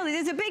 No, really,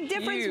 there's a big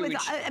difference with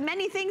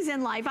many things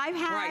in life. I've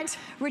had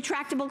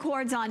retractable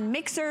cords on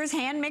mixers,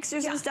 hand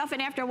mixers and stuff,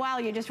 and after a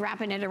while, you're just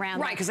wrapping it around.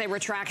 Right, because they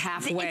retract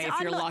halfway if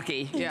you're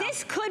lucky.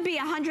 This could be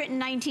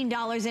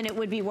 $119 and it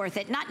would be worth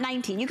it. Not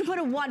 19. You could put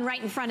a 1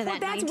 right in front of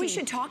that 19. We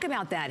should talk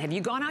about that. Have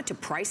you gone out to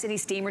price any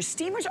steamers?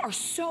 Steamers are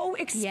so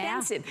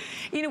expensive.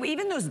 You know,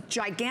 even those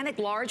gigantic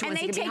large ones,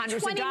 and they take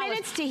 20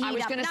 minutes to heat up. I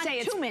was going to say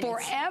it's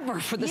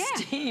forever for the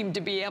steam to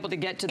be able to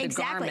get to the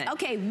garment.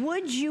 Okay,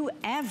 would you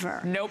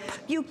ever? Nope.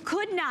 You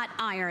could not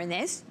iron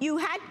this. You'd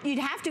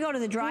have to go to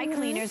the dry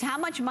cleaners. How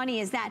much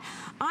money is that?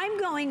 I'm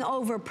going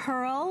over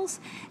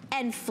pearls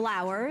and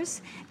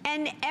flowers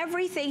and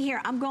everything here.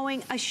 I'm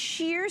going a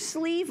sheer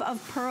sleeve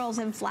of pearls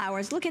and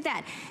flowers. Look at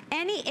that.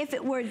 If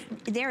it were,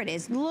 there it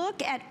is.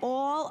 Look at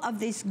all of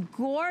this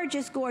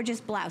gorgeous, gorgeous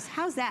blouse.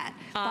 How's that,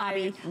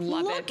 Bobby? I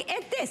love it. Look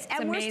at this.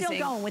 And we're still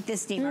going with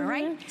this steamer,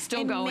 right?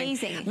 Still going.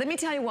 Amazing. Let me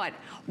tell you what,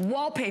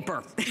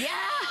 wallpaper. Yeah.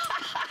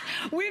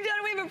 We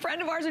have a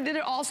friend of ours who did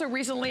it also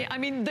recently. I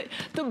mean,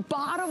 the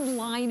bottom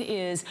line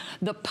is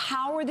the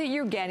power that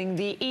you're getting,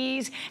 the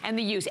ease and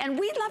the use. And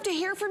we'd love to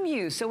hear from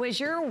you. So as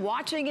you're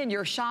watching and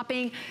you're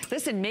shopping,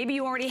 listen, maybe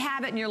you already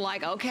have it and you're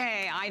like,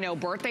 okay, I know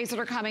birthdays that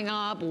are coming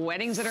up,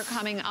 weddings that are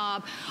coming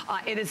up.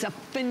 It is a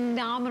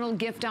phenomenal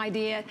gift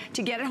idea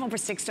to get it home for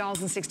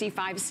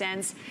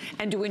 $6.65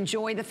 and to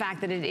enjoy the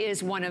fact that it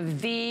is one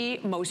of the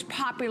most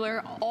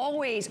popular,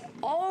 always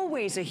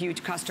a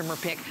huge customer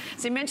pick.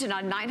 As I mentioned,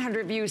 on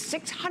 900 views,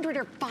 600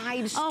 are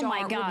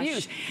 5-star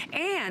reviews.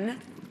 And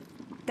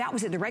that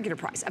was at the regular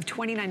price of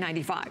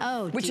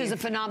 $29.95, which is a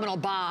phenomenal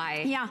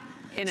buy. Yeah.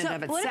 In and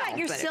of itself. What about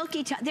your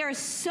silky top? There are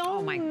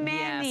so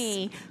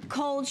many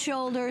cold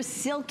shoulders,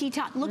 silky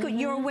top. Look what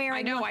you're wearing.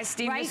 I know, I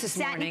steamed this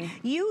morning.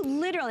 You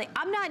literally,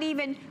 I'm not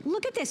even,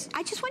 look at this.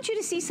 I just want you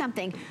to see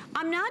something.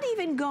 I'm not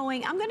even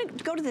going, I'm gonna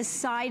go to the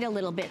side a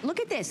little bit. Look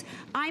at this.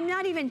 I'm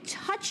not even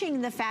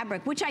touching the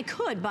fabric, which I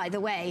could, by the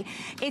way.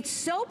 It's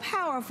so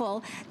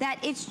powerful that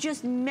it's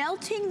just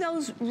melting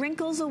those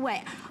wrinkles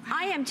away.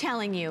 I am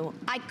telling you,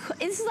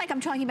 this is like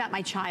I'm talking about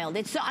my child.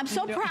 I'm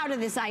so proud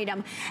of this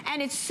item,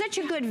 and it's such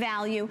a good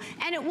value.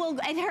 And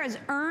it has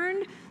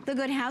earned the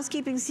Good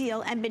Housekeeping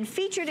seal and been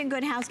featured in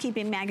Good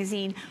Housekeeping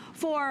magazine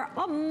for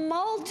a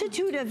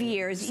multitude of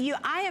years.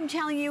 I am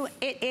telling you,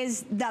 it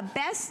is the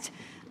best.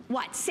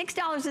 What,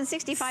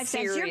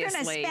 $6.65 you're going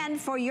to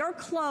spend for your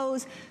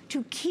clothes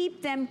to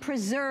keep them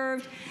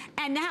preserved.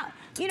 And now,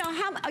 you know,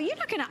 you're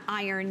not going to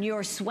iron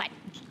your sweat,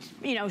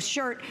 you know,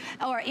 shirt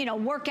or, you know,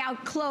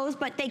 workout clothes,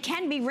 but they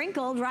can be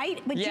wrinkled,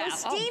 right? But you'll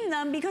steam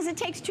them because it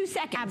takes 2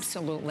 seconds.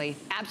 Absolutely,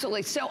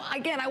 absolutely. So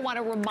again, I want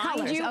to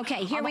remind you of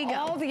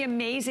all the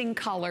amazing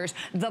colors,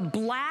 the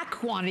black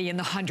quantity in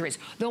the hundreds,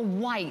 the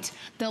white,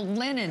 the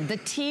linen, the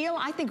teal.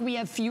 I think we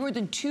have fewer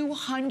than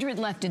 200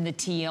 left in the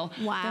teal.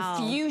 Wow.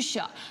 The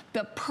fuchsia,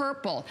 the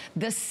purple,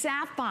 the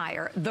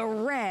sapphire, the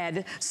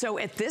red. So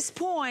at this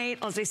point,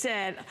 as I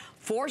said,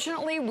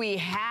 fortunately, we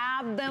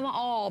have them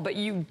all, but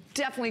you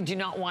definitely do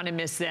not want to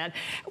miss that.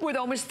 With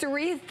almost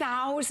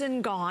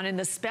 3,000 gone in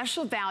the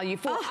special value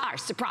for our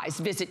surprise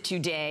visit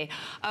today.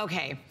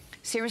 Okay,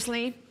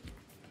 seriously,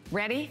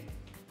 Ready?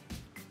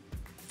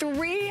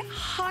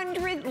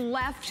 300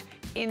 left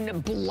in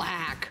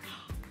black.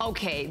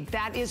 Okay,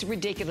 that is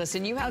ridiculous.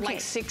 And you have like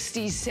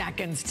 60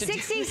 seconds to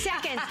 60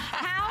 seconds.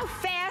 How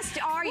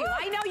fast are you?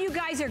 I know you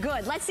guys are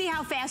good. Let's see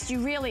how fast you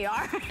really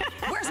are.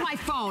 Where's my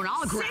phone?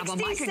 I'll grab them.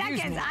 60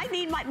 seconds. I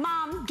need my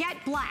mom,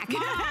 get black.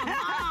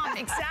 Mom,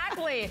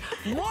 exactly.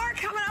 More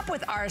coming up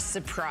with our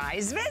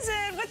surprise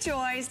visit with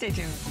Joy. Stay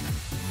tuned.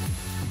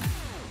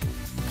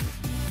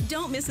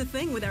 Don't miss a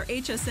thing with our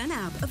HSN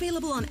app,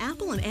 available on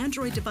Apple and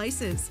Android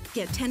devices.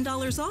 Get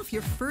 $10 off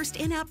your first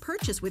in-app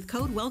purchase with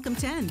code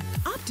WELCOME10.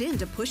 Opt in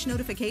to push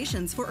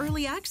notifications for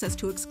early access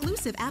to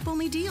exclusive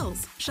app-only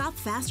deals. Shop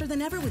faster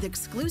than ever with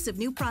exclusive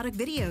new product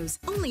videos,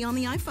 only on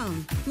the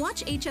iPhone.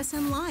 Watch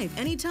HSN live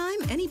anytime,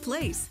 any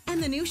place.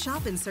 And the new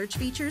shop and search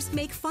features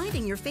make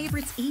finding your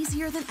favorites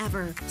easier than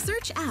ever.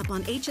 Search app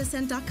on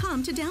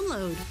hsn.com to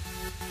download.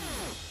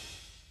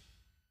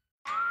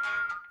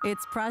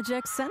 It's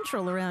Project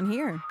Central around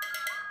here.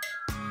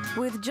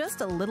 With just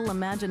a little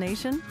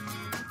imagination,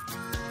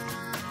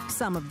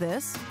 some of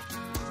this,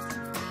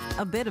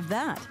 a bit of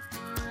that.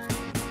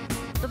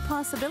 The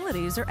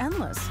possibilities are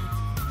endless.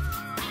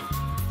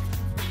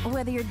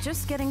 Whether you're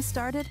just getting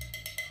started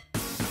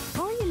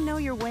or you know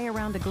your way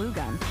around a glue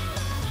gun,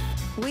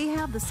 we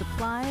have the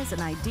supplies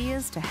and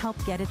ideas to help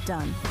get it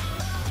done.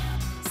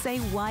 Say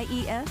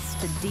YES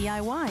to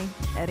DIY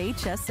at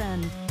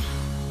HSN.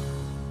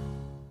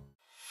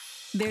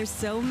 There's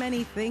so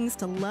many things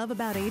to love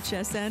about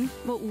HSN,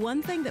 but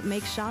one thing that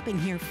makes shopping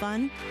here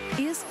fun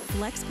is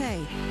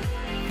FlexPay.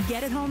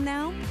 Get it home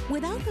now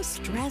without the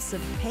stress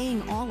of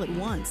paying all at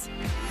once.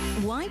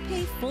 Why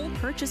pay full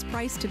purchase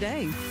price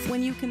today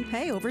when you can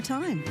pay over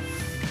time?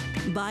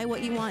 Buy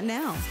what you want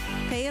now,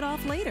 pay it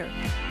off later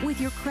with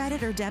your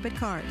credit or debit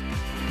card.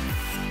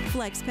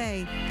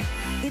 FlexPay.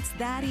 It's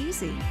that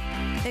easy.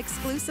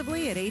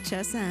 Exclusively at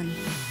HSN.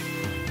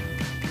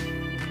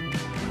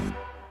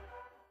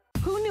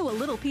 A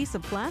little piece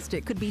of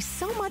plastic could be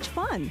so much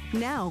fun.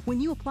 Now,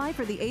 when you apply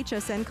for the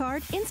HSN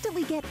card,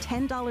 instantly get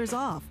 $10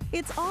 off.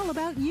 It's all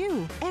about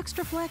you.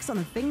 Extra flex on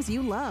the things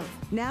you love.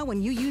 Now,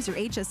 when you use your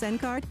HSN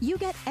card, you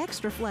get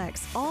extra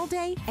flex all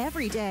day,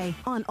 every day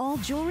on all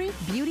jewelry,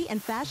 beauty,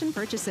 and fashion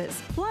purchases.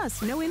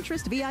 Plus, no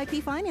interest VIP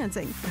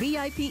financing,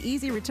 VIP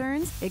easy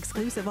returns,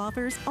 exclusive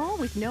offers, all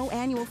with no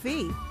annual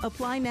fee.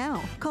 Apply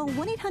now. Call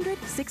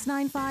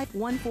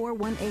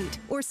 1-800-695-1418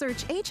 or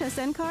search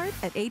HSN card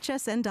at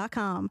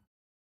hsn.com.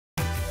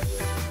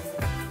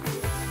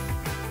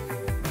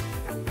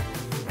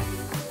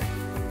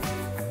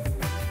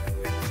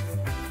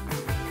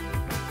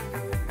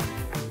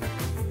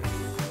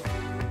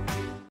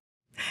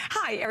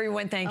 Hi,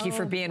 everyone. Thank you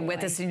for being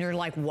with us. And you're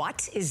like,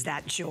 what is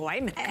that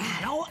Joy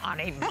Mangano on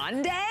a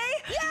Monday?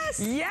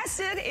 Yes. Yes,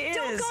 it is.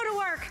 Don't go to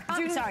work.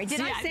 I'm sorry.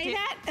 Did I say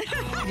that? I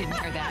didn't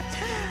hear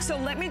that. So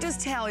let me just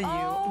tell you,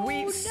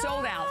 we've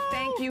sold out.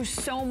 Thank you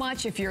so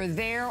much. If you're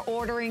there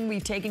ordering,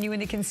 we've taken you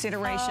into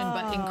consideration,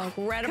 but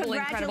incredible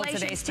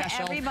today's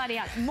special. To everybody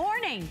else.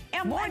 Morning.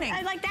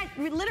 I like that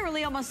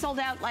literally almost sold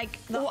out like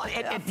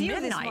at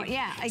midnight.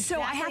 Yeah, exactly.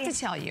 So I have to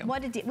tell you.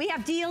 We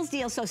have deals,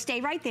 so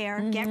stay right there.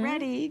 Get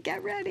ready,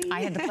 get ready.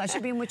 I had the pleasure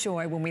of being with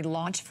Joy when we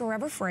launched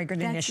Forever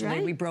Fragrant initially.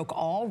 Right. We broke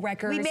all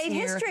records. We made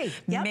history.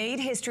 Yep. Made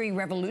history,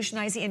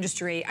 revolutionized the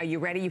industry. Are you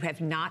ready? You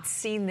have not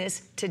seen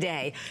this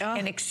today.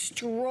 An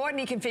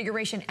extraordinary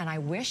configuration, and I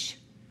wish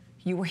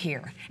you were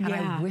here. And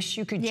I wish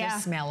you could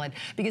just smell it.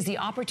 Because the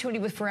opportunity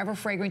with Forever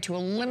Fragrant to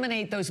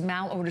eliminate those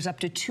malodors up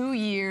to 2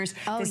 years.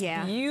 This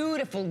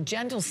beautiful,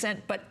 gentle scent,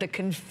 but the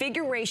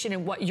configuration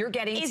and what you're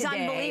getting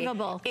today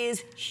unbelievable.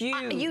 Is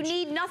huge. You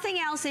need nothing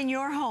else in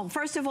your home.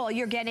 First of all,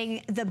 you're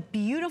getting the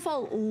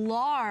beautiful,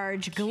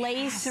 large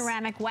glazed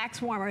ceramic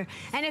wax warmer.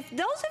 And if those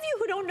of you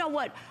who don't know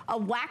what a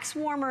wax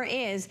warmer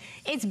is,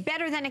 it's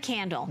better than a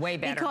candle. Way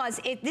better.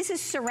 Because this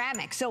is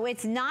ceramic. So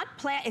it's not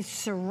it's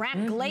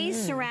ceramic,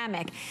 glazed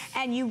ceramic.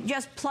 And you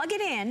just plug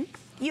it in.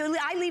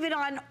 I leave it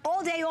on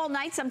all day, all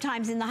night,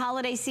 sometimes in the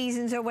holiday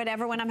seasons or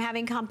whatever when I'm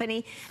having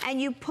company.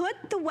 And you put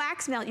the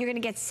wax melt. You're going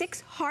to get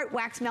 6 heart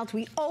wax melts.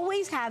 We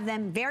always have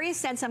them, various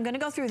scents. I'm going to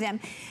go through them.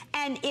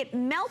 And it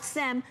melts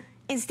them.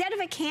 Instead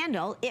of a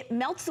candle, it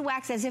melts the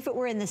wax as if it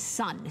were in the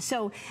sun.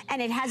 So, and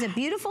it has a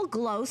beautiful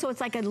glow, so it's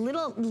like a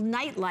little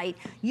night light.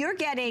 You're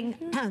getting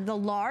the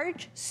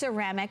large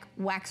ceramic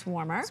wax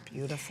warmer. It's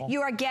beautiful.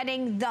 You are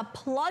getting the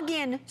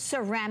plug-in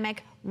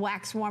ceramic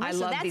wax warmer. I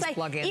love these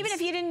plug-ins. Even if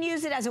you didn't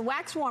use it as a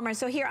wax warmer.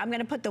 So here, I'm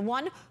going to put the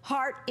one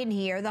heart in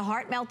here, the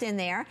heart melt in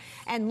there.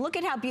 And look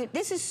at how beautiful.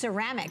 This is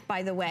ceramic,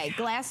 by the way,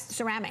 glass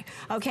ceramic,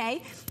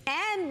 okay?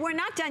 And we're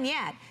not done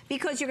yet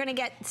because you're going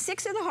to get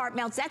 6 of the heart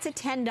melts. That's a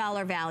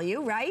 $10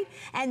 value, right?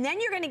 And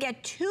then you're going to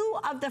get 2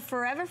 of the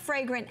Forever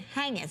Fragrant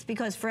hang-its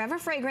because Forever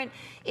Fragrant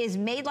is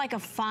made like a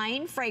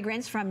fine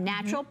fragrance from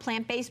natural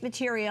plant-based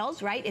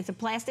materials, right? It's a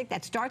plastic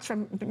that starts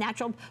from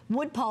natural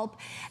wood pulp.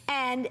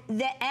 And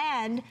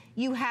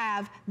you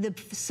have the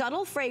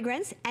subtle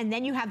fragrance, and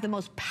then you have the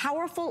most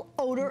powerful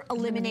odor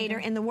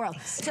eliminator in the world.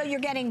 So you're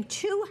getting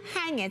 2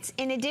 hang-its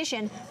in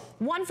addition.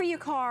 one for your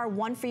car,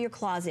 one for your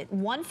closet,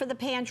 one for the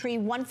pantry,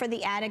 one for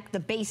the attic, the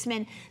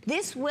basement.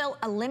 This will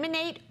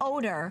eliminate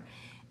odor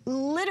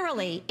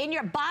literally in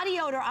your body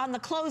odor on the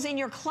clothes in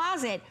your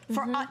closet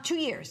for 2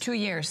 years. 2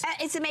 years.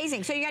 It's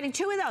amazing. So you're getting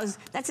 2 of those.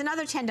 That's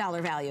another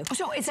 $10 value.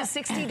 So it's a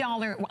 $60,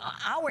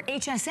 our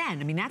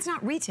HSN. I mean, that's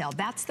not retail.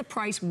 That's the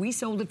price we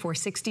sold it for,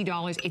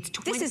 $60. It's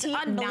This is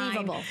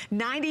unbelievable.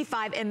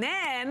 $95. And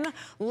then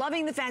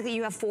loving the fact that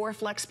you have 4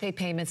 flex pay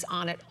payments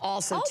on it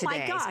also today. Oh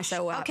my gosh.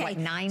 So okay. what,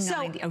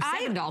 $9.90,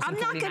 $7.49. I'm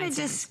not going to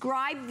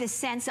describe the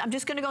scents. I'm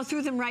just going to go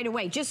through them right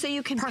away, just so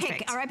you can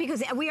pick. All right,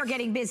 because we are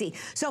getting busy.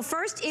 So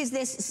first is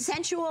this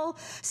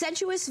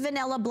sensuous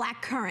vanilla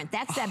black currant.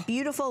 That's that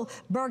beautiful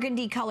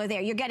burgundy color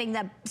there. You're getting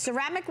the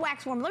ceramic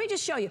wax warm. Let me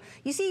just show you.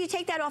 You see, you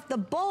take that off the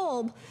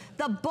bulb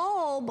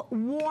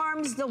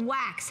warms the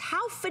wax.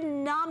 How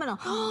phenomenal.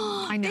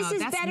 I know. This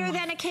is better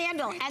than a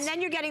candle. And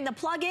then you're getting the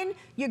plug-in,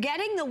 you're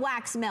getting the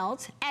wax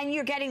melt, and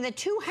you're getting the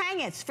 2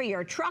 hang-its for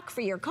your truck,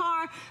 for your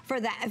car,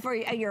 for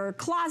your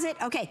closet.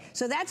 Okay,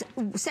 so that's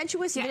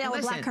sensuous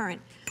vanilla black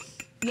currant.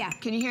 Yeah.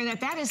 Can you hear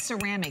that? That is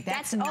ceramic.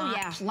 That's not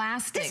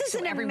plastic. This is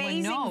an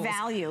amazing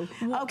value.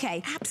 Well,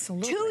 okay.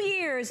 Absolutely. 2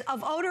 years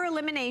of odor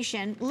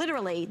elimination.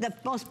 Literally, the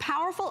most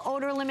powerful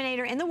odor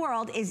eliminator in the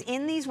world is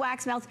in these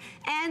wax melts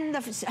and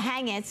the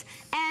hang-its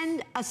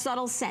and a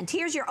subtle scent.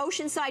 Here's your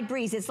Oceanside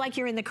Breeze. It's like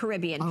you're in the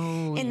Caribbean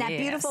in that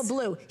beautiful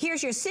blue.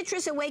 Here's your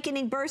Citrus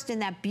Awakening Burst in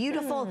that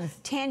beautiful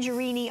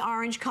tangerine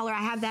orange color. I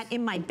have that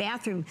in my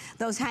bathroom.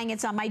 Those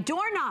hang-its on my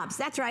doorknobs.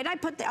 That's right. I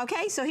put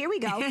okay, so here we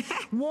go.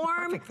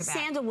 Warm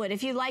sandalwood.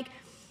 If you like,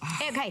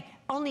 okay,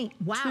 only,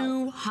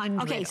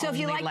 200 okay, so if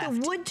you like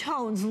the wood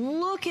tones,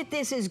 look at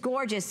this, is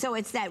gorgeous. So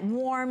it's that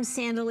warm,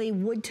 sandally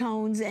wood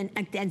tones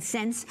and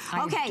scents.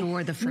 Okay, I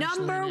adore the fresh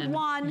number linen.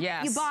 1,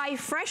 yes. you buy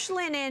fresh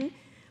linen.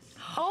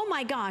 Oh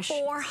my gosh.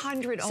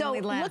 400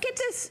 only left. So look at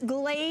this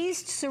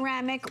glazed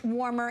ceramic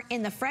warmer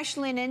in the fresh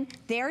linen.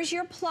 There's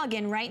your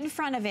plug-in right in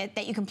front of it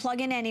that you can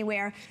plug in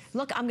anywhere.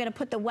 Look, I'm gonna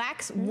put the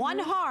wax, 1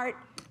 heart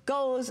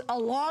goes a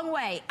long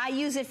way. I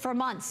use it for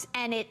months,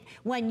 and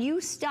when you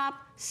stop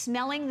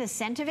smelling the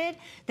scent of it,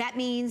 that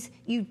means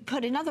you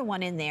put another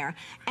one in there.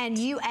 And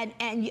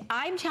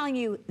I'm telling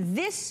you,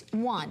 this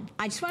one,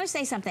 I just want to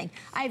say something.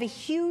 I have a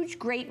huge,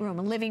 great room,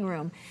 a living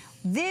room.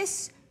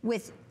 This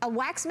with a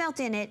wax melt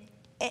in it,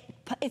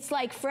 it's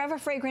like Forever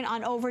Fragrant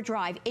on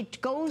overdrive.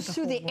 It goes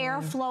through the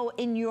airflow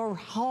in your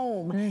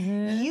home.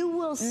 You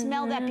will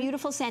smell that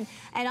beautiful scent.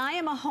 And I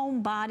am a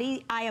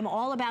homebody. I am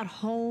all about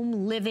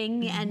home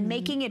living and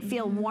making it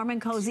feel warm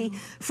and cozy.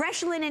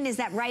 Fresh linen is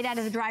that right out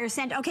of the dryer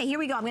scent. Okay, here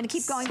we go. I'm going to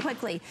keep going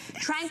quickly.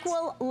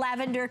 Tranquil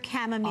Lavender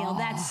Chamomile.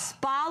 That's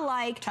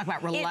spa-like. Talk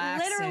about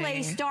relaxing. It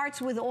literally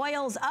starts with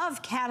oils of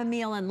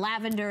chamomile and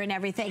lavender and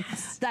everything.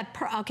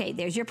 Okay,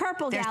 there's your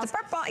purple, there's gals. the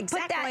purple,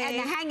 exactly. Put that and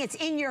the hang-its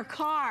in your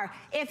car.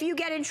 If you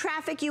get in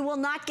traffic, you will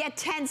not get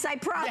tense, I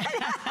promise.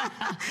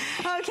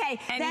 Okay.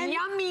 And then,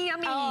 yummy,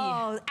 yummy.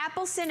 Oh,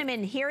 apple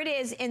cinnamon. Here it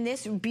is in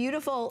this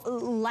beautiful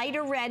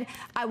lighter red.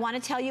 I want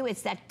to tell you,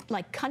 it's that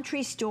like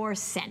country store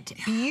scent.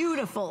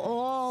 Beautiful.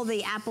 All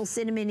the apple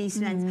cinnamony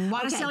scents.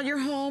 Want to sell your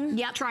home?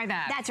 Yep. Try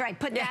that. That's right.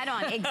 Put that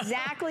on.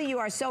 Exactly. You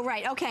are so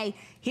right. Okay.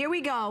 Here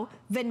we go.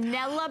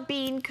 Vanilla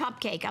bean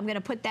cupcake. I'm going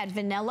to put that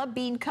vanilla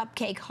bean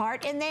cupcake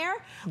heart in there.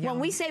 Yum. When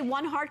we say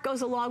 1 heart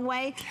goes a long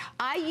way,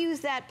 I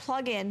use that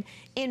plug-in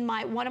in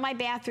one of my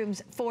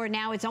bathrooms for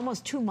now, it's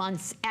almost 2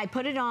 months. I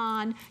put it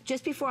on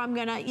just before I'm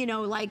going to, you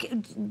know, like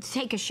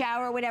take a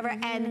shower or whatever.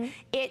 And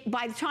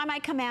by the time I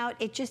come out,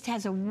 it just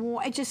has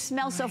it just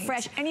smells so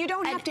fresh. And you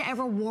don't have to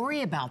ever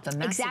worry about them.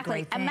 That's exactly.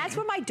 a great thing. And that's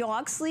where my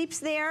dog sleeps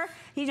there.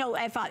 You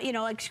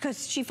know,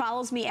 because she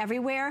follows me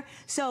everywhere.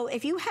 So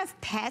if you have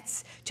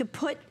pets, to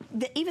put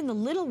even the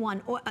little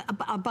one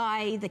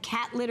by the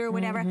cat litter or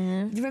whatever,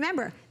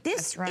 remember,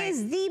 this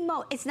is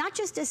the it's not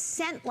just a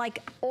scent like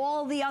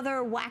all the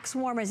other wax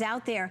warmers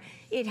out there.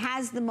 It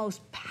has the most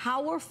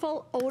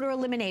powerful odor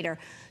eliminator.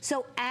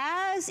 So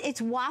as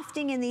it's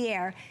wafting in the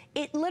air,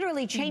 it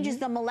literally changes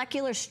the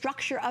molecular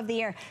structure of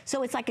the air.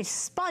 So it's like a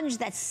sponge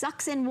that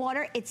sucks in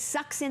water. It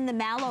sucks in the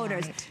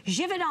malodors.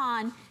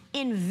 Givaudan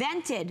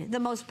invented the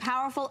most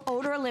powerful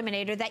odor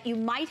eliminator that you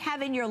might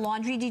have in your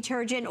laundry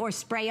detergent or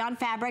spray on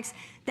fabrics.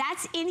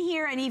 That's in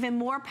here and even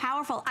more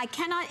powerful. I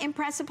cannot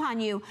impress upon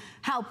you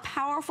how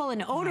powerful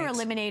an odor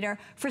eliminator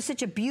for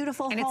such a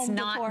beautiful home decor. And it's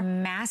not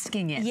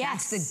masking it.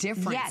 Yes. That's the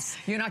difference. Yes.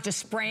 You're not just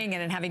spraying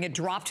it and having it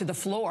drop to the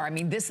floor. I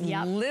mean, this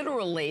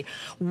literally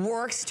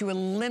works to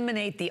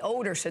eliminate the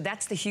odor. So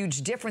that's the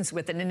huge difference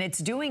with it. And it's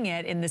doing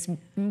it in this,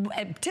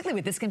 particularly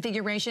with this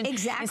configuration, in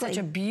such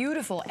a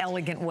beautiful,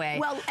 elegant way.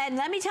 Well, and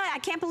let me tell you, I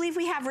can't believe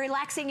we have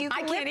relaxing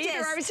eucalyptus. I can't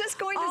either. I was just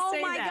going to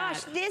say that. Oh my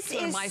gosh, this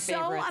is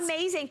so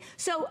amazing.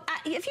 So,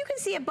 if you can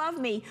see above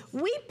me,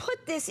 we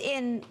put this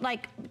in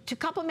like a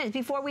couple minutes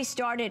before we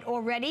started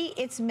already.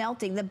 It's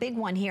melting, the big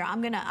one here. I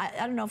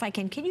don't know if I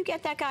can you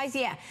get that, guys?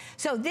 Yeah.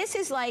 So this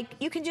is like,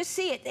 you can just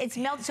see it, it's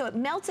melted. So it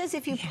melts as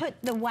if you put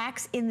the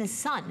wax in the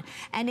sun.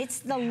 And it's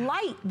the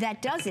light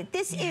that does it.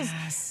 This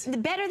is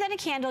better than a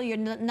candle. You're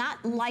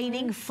not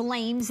lighting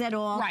flames at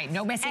all. Right,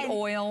 no messy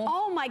oil.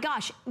 Oh my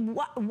gosh,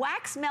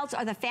 wax melts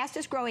are the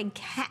fastest growing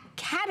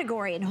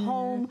category in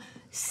home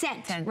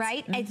scent,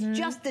 right? It's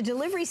just, the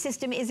delivery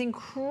system is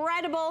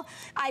incredible.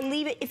 I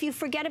leave it, if you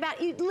forget about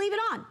it, you leave it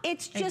on.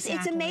 It's just,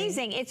 it's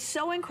amazing. It's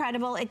so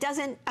incredible. It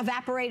doesn't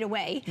evaporate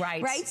away,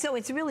 right? So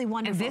it's really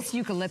wonderful. And this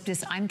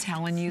eucalyptus, I'm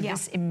telling you,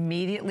 this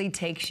immediately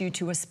takes you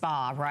to a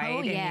spa, right?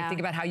 Oh, yeah. And you think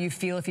about how you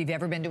feel if you've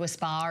ever been to a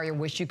spa or you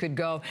wish you could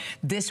go,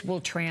 this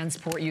will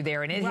transport you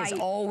there. And it has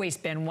always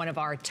been one of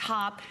our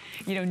top,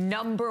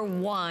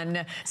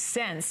 #1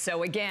 scents.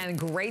 So again,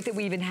 great that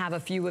we even have a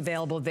few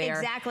available there.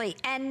 Exactly.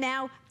 And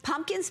now,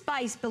 pumpkin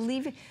spice,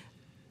 believe it.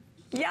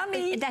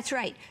 Yummy. That's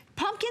right.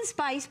 Pumpkin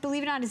spice,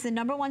 believe it or not, is the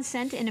 #1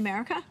 scent in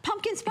America.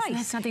 Pumpkin spice.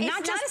 That's something,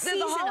 not just the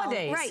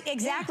holidays. Right,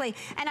 exactly.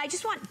 Yeah. And I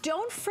just want,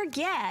 don't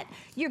forget,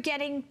 you're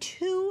getting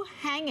 2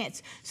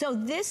 hang-its. So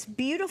this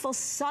beautiful,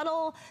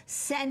 subtle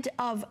scent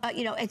of,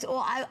 it's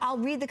all, I'll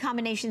read the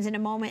combinations in a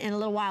moment, in a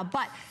little while,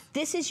 but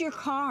this is your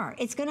car.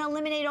 It's gonna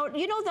eliminate,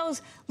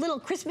 those little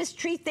Christmas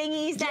tree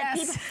thingies that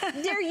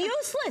people, they're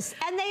useless,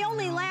 and they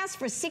only last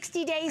for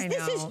 60 days.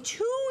 This is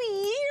 2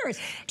 years.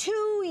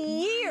 2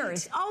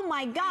 years. Oh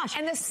my gosh.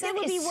 And the scent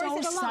is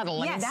so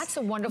subtle. I mean, that's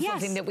the wonderful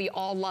thing that we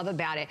all love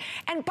about it.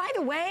 And by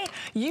the way,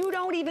 you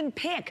don't even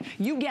pick.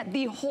 You get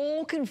the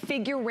whole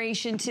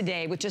configuration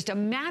today with just a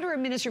matter of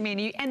minutes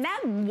remaining. And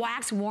that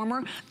wax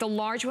warmer, the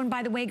large one,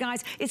 by the way,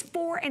 guys, is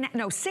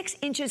 6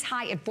 inches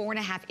high and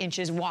 4.5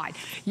 inches wide.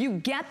 You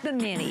get the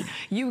mini,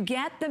 you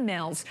get the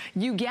melts,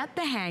 you get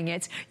the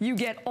hang-its, you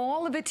get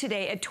all of it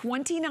today at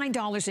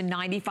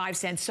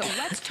 $29.95. So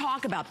let's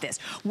talk about this.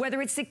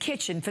 Whether it's the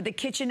kitchen, for the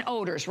kitchen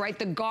odors, right?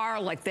 The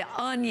garlic, the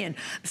onion,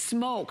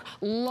 smoke.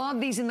 Love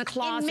these in the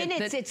closet. In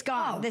minutes, it's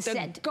gone. The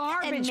scent.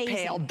 Garbage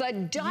pail, the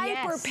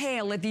diaper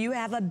pail if you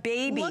have a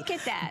baby. Look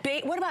at that.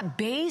 What about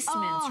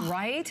basements,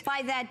 right?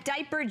 By that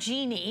diaper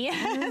genie.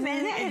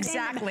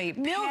 Exactly.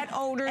 Pet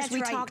odors,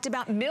 we talked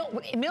about mildew.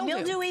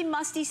 Mildewy,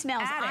 musty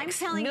smells.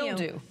 Addicts, I'm telling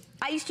mildew. you.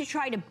 I used to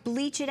try to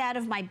bleach it out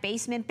of my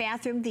basement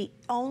bathroom. The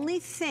only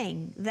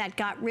thing that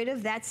got rid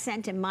of that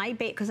scent in my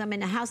because I'm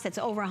in a house that's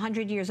over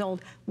 100 years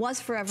old, was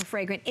Forever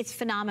Fragrant. It's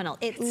phenomenal.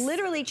 It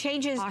literally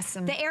changes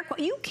the air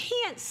quality. You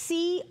can't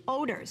see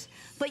odors,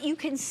 but you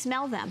can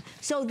smell them.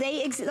 So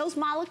those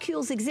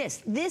molecules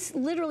exist. This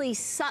literally,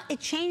 it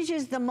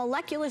changes the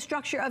molecular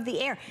structure of the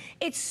air.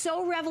 It's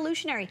so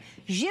revolutionary.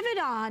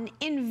 Givaudan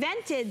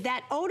invented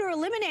that odor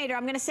eliminator.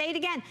 I'm gonna say it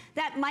again.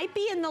 That might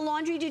be in the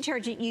laundry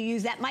detergent you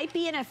use. That might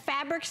be in a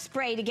fabric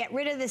spray to get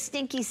rid of the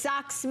stinky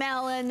sock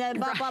smell and the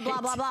blah, blah,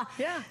 blah, blah, blah.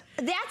 Yeah.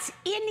 That's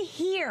in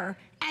here.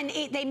 And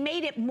they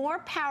made it more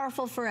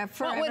powerful for a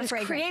fragrance.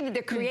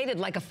 They're created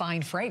like a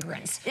fine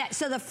fragrance. Yeah,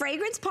 so the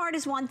fragrance part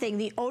is one thing.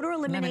 The odor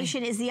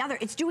elimination is the other.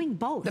 It's doing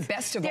both. The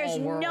best of all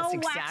worlds, There's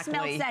no wax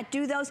melts that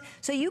do those.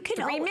 So you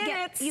can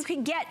you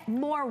can get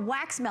more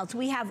wax melts.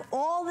 We have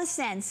all the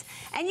scents,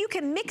 and you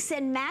can mix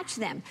and match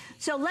them.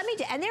 So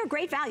and they're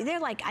great value. They're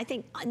like, I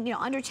think,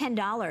 under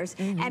 $10.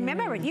 And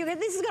remember,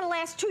 this is going to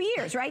last 2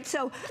 years, right?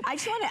 So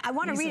I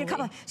want to read a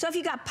couple. So if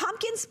you got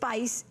pumpkin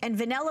spice and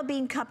vanilla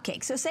bean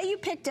cupcake. So say you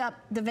picked up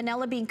the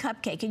vanilla bean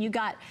cupcake and you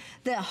got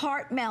the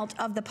heart melt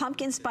of the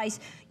pumpkin spice,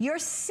 your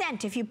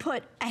scent, if you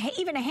put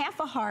even a half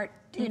a heart,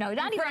 not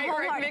even a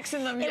whole heart,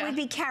 mixing them, it would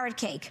be carrot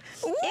cake.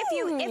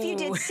 If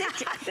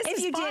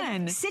you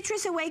did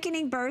citrus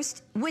awakening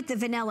burst with the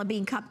vanilla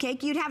bean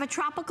cupcake, you'd have a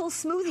tropical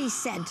smoothie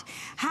scent.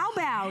 How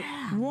about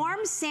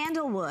warm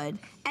sandalwood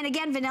and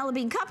again vanilla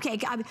bean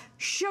cupcake,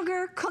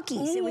 sugar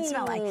cookies? It would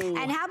smell like.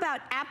 And how about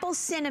apple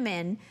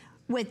cinnamon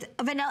with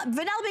vanilla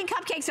bean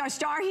cupcakes, our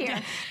star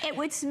here. It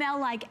would smell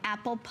like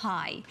apple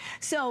pie.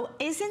 So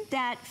isn't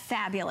that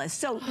fabulous?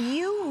 So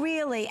you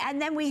really,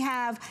 and then we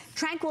have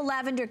tranquil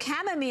lavender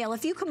chamomile.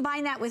 If you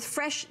combine that with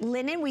fresh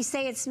linen, we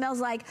say it smells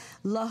like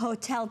Le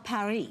Hotel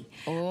Paris.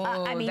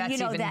 I mean,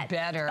 that's even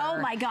better. Oh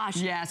my gosh.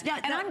 Yes.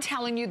 And I'm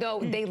telling you though,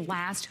 they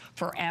last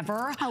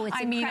forever. Oh, it's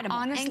incredible.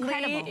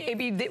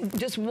 Honestly,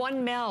 just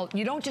one melt.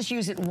 You don't just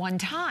use it one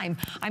time.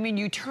 I mean,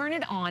 you turn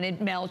it on, it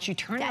melts. You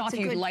turn it off,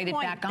 you light it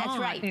back on. That's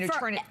right.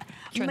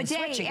 Turn the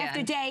switch again.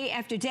 After day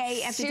after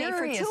day after day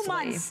for 2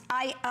 months.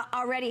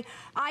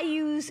 I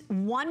use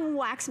 1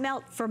 wax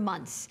melt for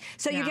months.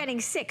 So you're getting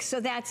 6. So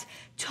that's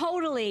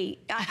totally,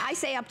 I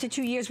say up to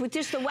 2 years with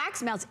just the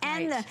wax melts.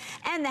 And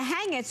the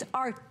hang-its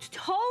are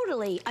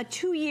totally a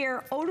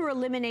 2-year odor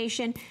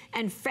elimination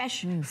and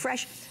fresh.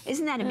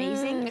 Isn't that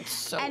amazing? It's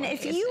so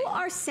amazing. If you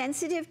are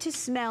sensitive to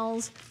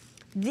smells,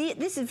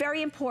 this is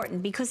very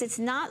important because it's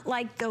not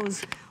like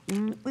those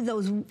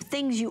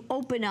things you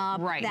open up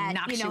that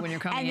knocks you when you're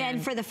coming in. And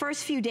then for the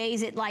first few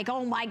days it like,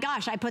 oh my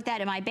gosh, I put that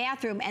in my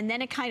bathroom, and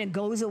then it kind of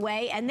goes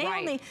away. And they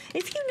only,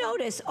 if you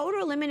notice, odor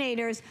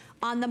eliminators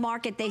on the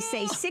market, they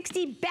say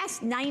 60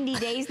 best 90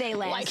 days they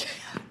last. Like,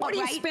 what are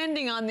you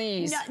spending on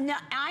these? No,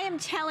 I am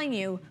telling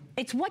you,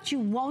 it's what you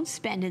won't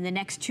spend in the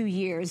next 2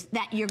 years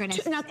that you're going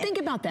to... Now think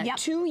about that,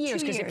 2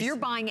 years, because if you're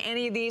buying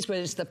any of these,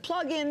 whether it's the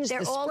plug-ins, the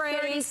sprays, all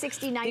 30,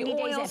 60, 90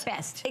 days at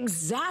best.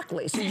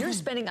 Exactly, so you're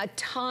spending a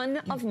ton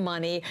of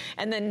money,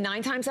 and then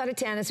 9 times out of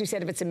 10, as we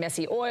said, if it's a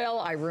messy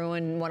oil, I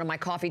ruined one of my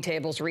coffee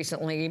tables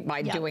recently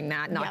by doing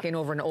that, knocking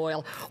over an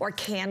oil, or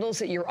candles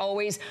that you're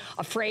always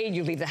afraid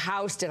you leave the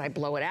house, did I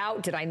blow it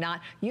out, did I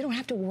not? You don't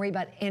have to worry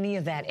about any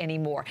of that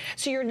anymore.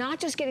 So you're not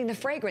just getting the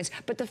fragrance,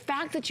 but the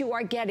fact that you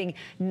are getting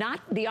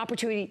not the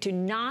opportunity to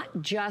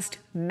not just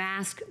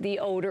mask the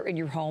odor in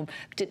your home,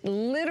 to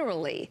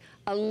literally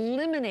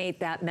eliminate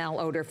that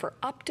malodor for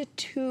up to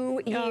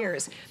 2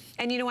 years.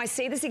 And you know, I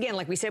say this again,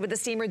 like we said with the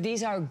steamer,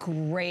 these are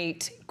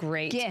great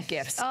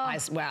gifts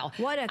as well.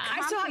 What a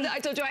I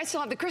told you I still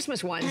have the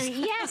Christmas ones.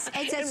 Yes,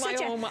 it's in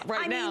my home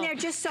right now. I mean, they're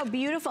just so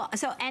beautiful.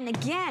 So, and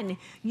again,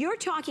 you're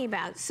talking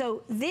about,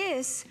 so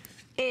this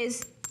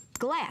is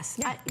glass.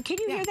 Can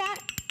you hear that?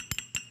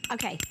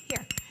 Okay,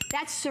 here.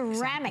 That's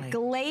ceramic,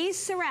 glazed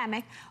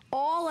ceramic,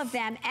 all of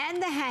them,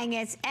 and the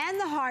hang-its, and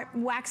the heart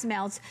wax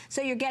melts.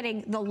 So you're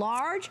getting the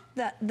large,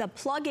 the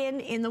plug-in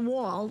in the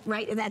wall,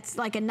 right? That's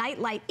like a night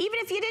light. Even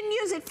if you didn't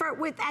use it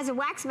as a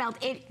wax melt,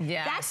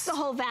 that's the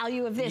whole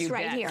value of this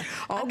here.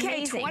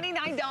 Okay,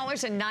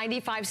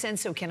 $29.95.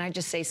 So can I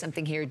just say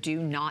something here?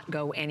 Do not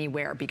go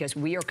anywhere, because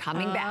we are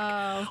coming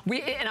back.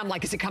 And I'm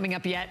like, is it coming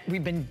up yet?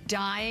 We've been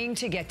dying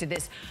to get to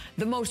this.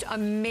 The most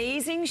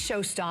amazing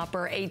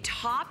showstopper, a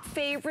top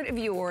favorite of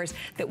yours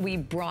that we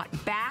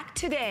brought back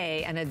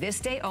today, and this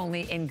day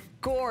only, in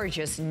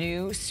gorgeous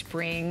new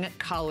spring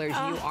colors.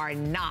 You are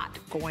not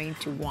going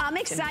to want I'm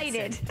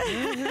excited. To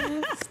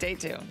miss it. Stay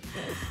tuned.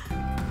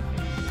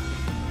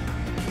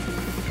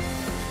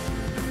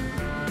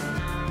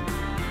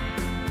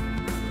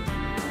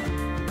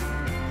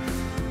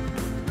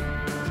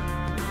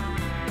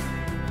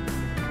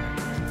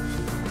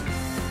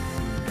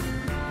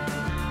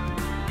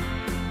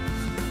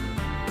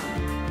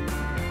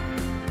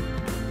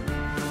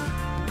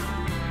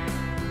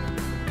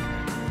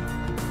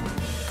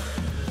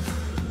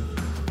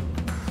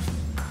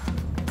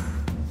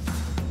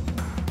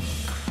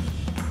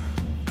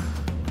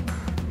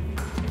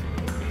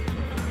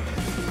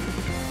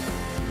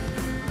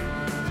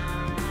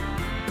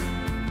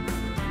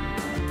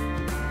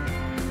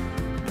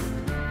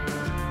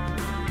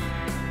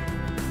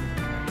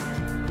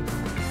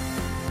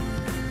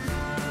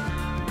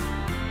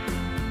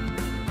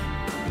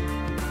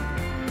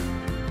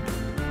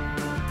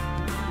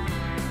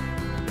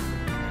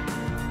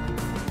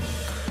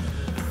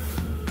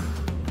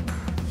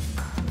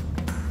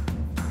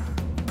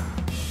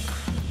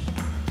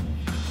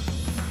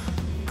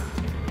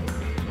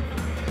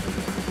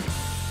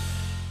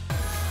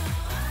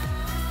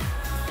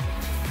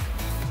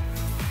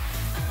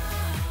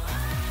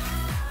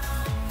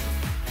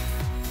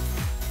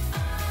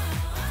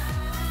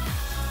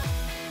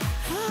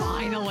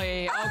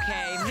 Finally,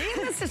 okay.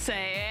 Needless to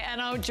say,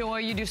 and oh, Joy,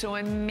 you do so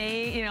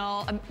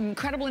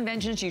incredible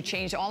inventions. You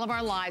changed all of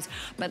our lives.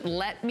 But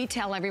let me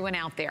tell everyone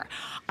out there,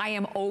 I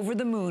am over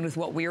the moon with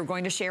what we are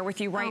going to share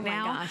with you right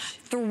now. Gosh.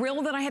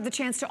 Thrilled that I had the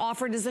chance to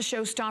offer it as a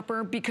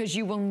showstopper, because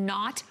you will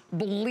not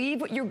believe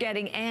what you're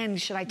getting.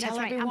 And should I tell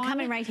everyone? I'm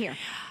coming right here.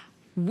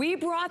 We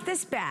brought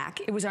this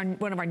back. It was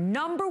one of our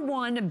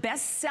 #1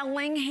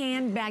 best-selling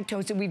handbag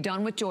totes that we've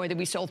done with Joy, that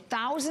we sold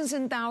thousands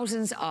and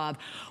thousands of.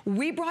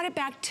 We brought it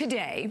back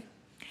today.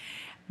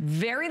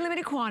 Very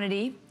limited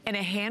quantity, and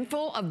a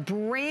handful of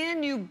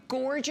brand new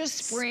gorgeous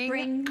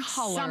spring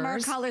colors. Summer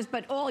colors,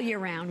 but all year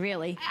round,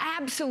 really.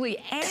 Absolutely.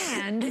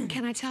 And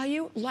can I tell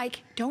you,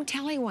 like, don't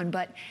tell anyone,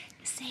 but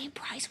same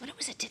price. What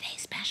was it today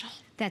special?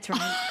 That's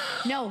right.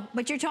 No,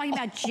 but you're talking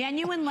about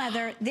genuine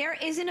leather. There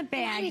isn't a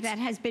bag that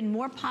has been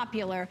more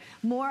popular,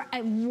 more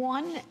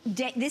one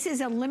day. This is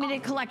a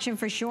limited collection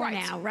for sure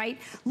now, right?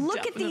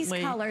 Look at these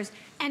colors.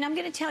 And I'm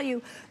going to tell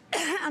you,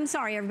 I'm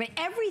sorry, everybody,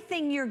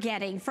 everything you're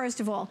getting, first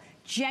of all,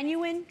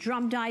 genuine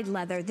drum-dyed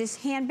leather. This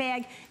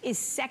handbag is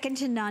second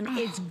to none.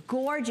 It's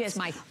gorgeous. It's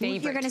my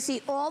favorite. You're going to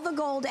see all the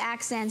gold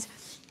accents.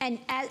 And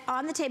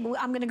on the table,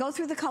 I'm going to go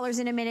through the colors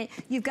in a minute.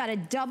 You've got a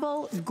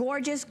double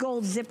gorgeous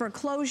gold zipper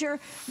closure.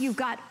 You've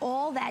got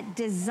all that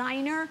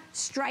designer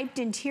striped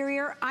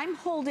interior. I'm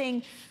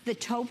holding the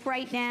taupe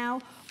right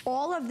now.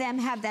 All of them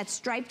have that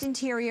striped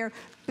interior.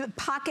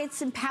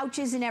 pockets and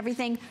pouches and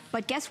everything.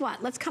 But guess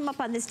what? Let's come up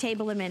on this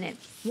table a minute.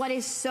 What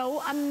is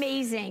so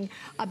amazing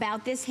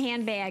about this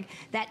handbag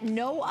that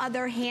no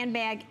other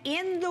handbag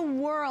in the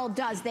world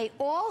does, they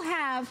all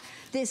have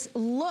this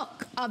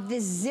look of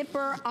this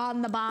zipper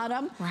on the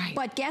bottom. Right.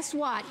 But guess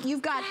what?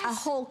 You've got a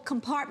whole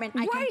compartment.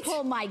 I can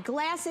pull my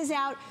glasses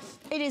out.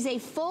 It is a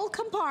full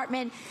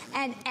compartment,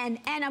 and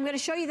I'm going to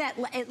show you that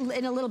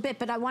in a little bit,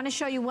 but I want to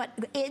show you what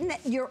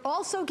you're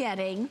also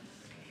getting.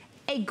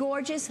 A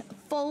gorgeous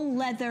full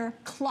leather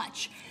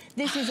clutch.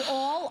 This is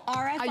all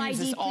RFID I use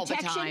this all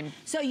protection, the time.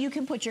 so you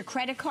can put your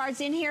credit cards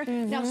in here.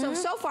 Now,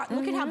 so far,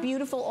 look at how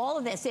beautiful all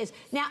of this is.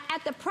 Now,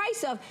 at the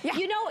price of,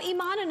 you know,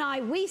 Iman and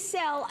I, we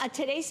sell a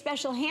today's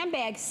special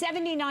handbag,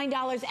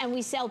 $79, and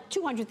we sell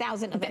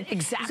 200,000 of it.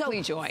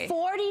 Exactly, so Joy.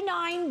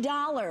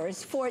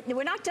 $49 for,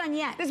 we're not done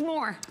yet. There's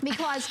more.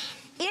 Because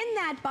in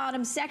that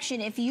bottom section,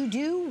 if you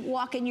do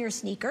walk in your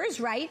sneakers,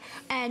 right,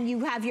 and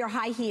you have your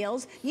high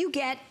heels, you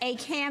get a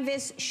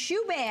canvas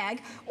shoe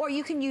bag, or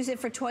you can use it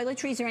for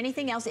toiletries or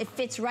anything else. It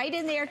fits right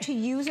in there to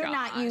use or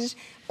not use,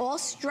 all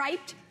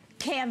striped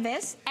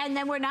canvas. And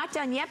then we're not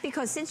done yet,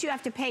 because since you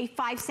have to pay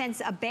 5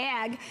 cents a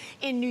bag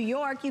in New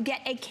York, you get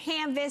a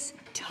canvas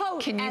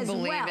tote as well.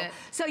 Believe it?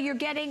 So you're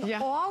getting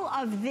all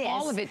of this.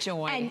 All of it,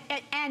 Joy.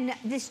 And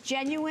this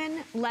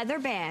genuine leather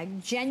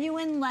bag,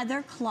 genuine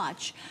leather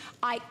clutch,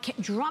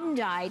 drum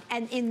dyed,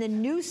 and in the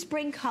new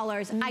spring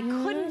colors. I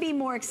couldn't be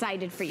more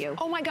excited for you.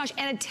 Oh my gosh,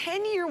 and a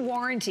 10-year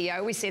warranty. I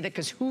always say that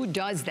because who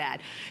does that?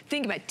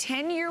 Think about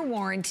 10-year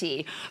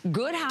warranty,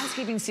 good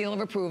housekeeping seal of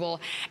approval,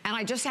 and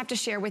I just have to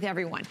share with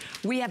everyone,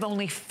 we have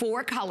only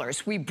 4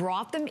 colors. We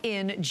brought them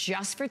in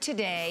just for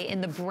today in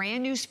the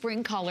brand new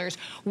spring colors.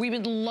 We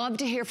would love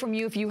to hear from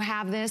you if you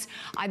have this.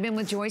 I've been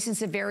with Joy since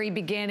the very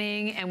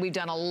beginning, and we've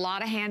done a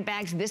lot of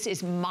handbags. This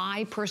is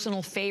my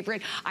personal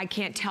favorite. I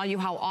can't tell you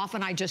how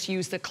often I just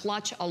use the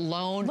clutch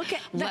alone,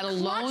 let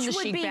alone the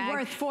chic bag. The clutch would be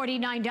worth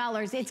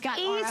 $49. It's got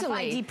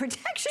RFID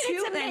protection.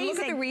 It's amazing. Then look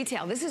at the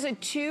retail. This is a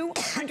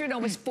 $200,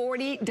 almost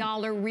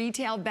 $40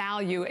 retail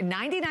value.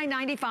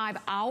 $99.95,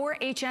 our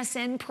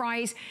HSN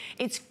price.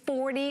 It's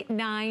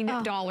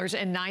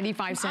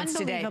 $49.95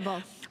 today.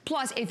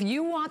 Plus, if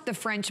you want the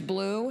French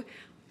blue,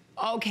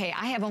 okay,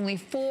 I have only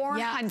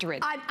 400.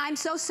 Yeah. I'm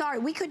so sorry.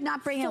 We could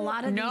not bring a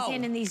lot of these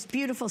in these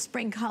beautiful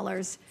spring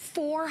colors.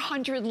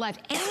 400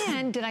 left.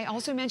 And did I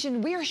also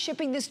mention, we are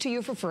shipping this to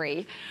you for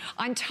free.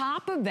 On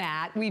top of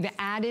that, we've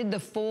added the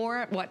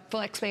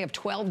flex pay of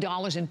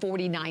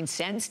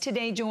 $12.49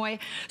 today, Joy.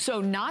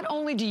 So not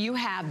only do you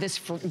have this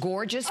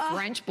gorgeous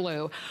French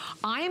blue,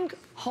 I am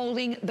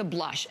holding the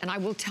blush, and I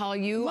will tell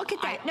you, look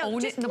at that. I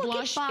own it in the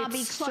blush. Bobby,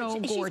 it's so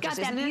gorgeous, she's got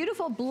that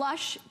beautiful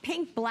blush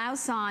pink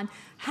blouse on.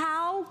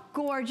 How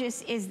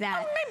gorgeous is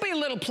that? Oh, maybe a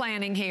little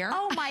planning here.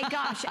 Oh my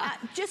gosh,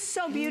 just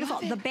so beautiful.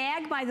 The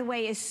bag, by the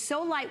way, is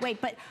so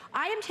lightweight, but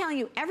I am telling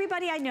you,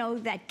 everybody I know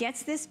that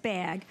gets this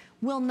bag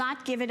will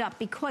not give it up,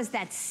 because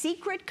that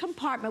secret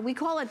compartment, we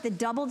call it the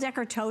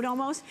double-decker tote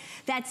almost,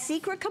 that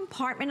secret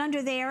compartment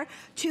under there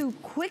to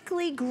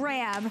quickly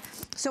grab.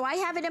 So I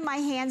have it in my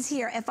hands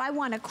here. If I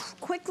want to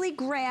quickly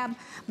grab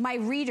my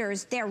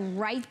readers, they're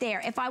right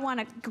there. If I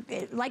want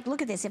to, like,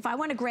 look at this. If I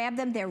want to grab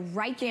them, they're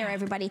right there,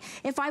 everybody.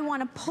 If I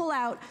want to pull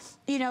out,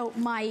 you know,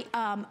 my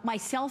my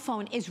cell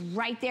phone is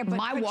right there, but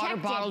my water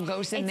bottle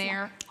goes in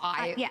there.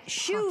 Yeah,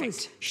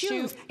 shoes,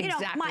 you know,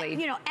 exactly.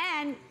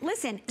 and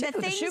listen, the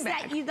things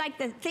that you like,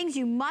 the things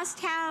you must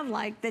have,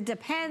 like the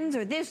Depends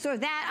or this or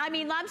that. I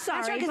mean, I'm sorry,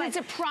 that's right, because it's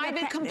a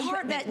private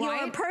compartment,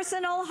 right? Your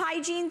personal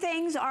hygiene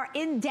things are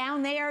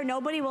down there.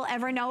 Nobody will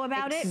ever know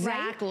about it,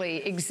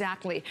 right?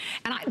 Exactly.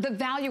 And the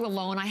value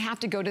alone, I have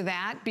to go to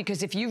that,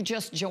 because if you've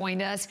just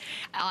joined us,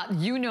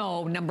 you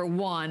know, number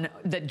one,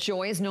 that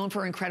Joy is known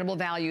for incredible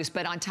values,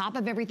 but on top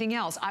of everything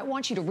else, I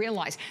want you to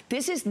realize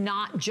this is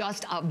not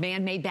just a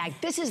man-made bag.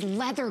 This is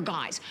leather,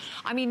 guys.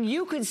 I mean,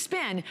 you could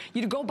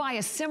you'd go buy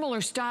a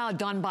similar style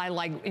done by,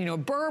 like, you know,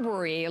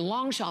 Burberry,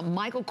 Longchamp,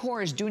 Michael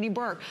Kors, Dooney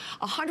Burke,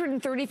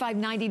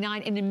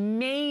 $135.99, an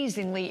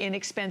amazingly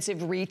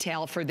inexpensive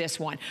retail for this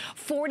one.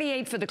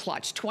 $48 for the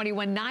clutch,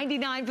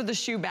 $21.99 for the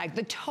shoe bag.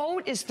 The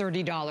tote is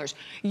 $30.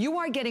 You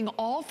are getting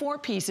all 4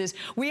 pieces.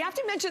 We have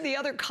to mention the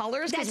other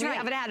colors, because we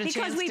haven't had a chance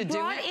to do it. Because we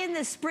brought in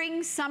the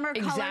spring, summer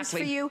colors for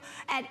you.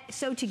 And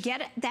so to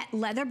get that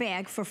leather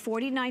bag for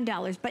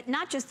 $49, but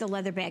not just the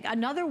leather bag,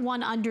 another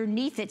one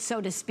underneath it,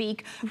 so to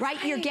speak,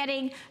 right? You're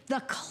getting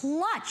the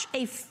clutch,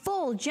 a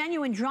full,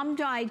 genuine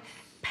drum-dyed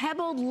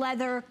pebbled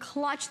leather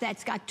clutch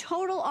that's got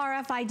total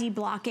RFID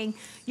blocking.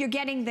 You're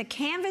getting the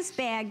canvas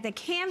bag, the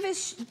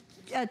canvas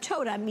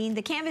tote,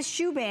 the canvas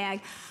shoe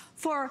bag,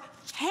 for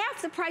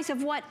half the price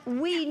of what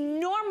we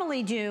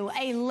normally do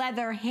a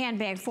leather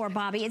handbag for,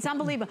 Bobby. It's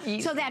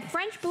unbelievable. So that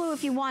French blue,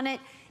 if you want it,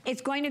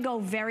 it's going to go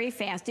very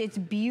fast. It's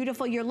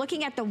beautiful. You're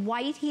looking at the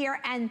white here,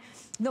 and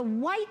the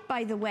white,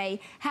 by the way,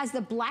 has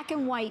the black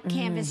and white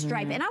canvas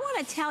stripe. And I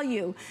want to tell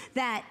you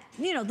that,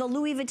 you know, the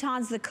Louis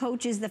Vuittons, the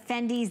Coaches, the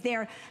Fendis,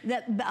 the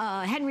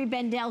Henry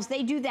Bendels,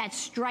 they do that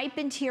stripe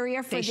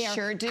interior for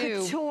their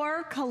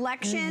couture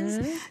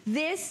collections.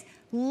 This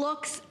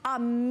looks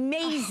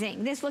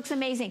amazing. This looks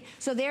amazing.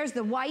 So there's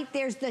the white,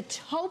 there's the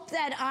taupe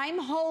that I'm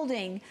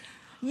holding.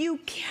 You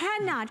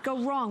cannot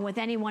go wrong with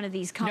any one of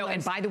these colors. No,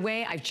 and by the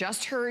way, I've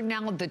just heard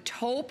now the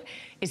taupe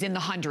is in the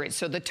hundreds.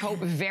 So the taupe,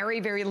 very,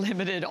 very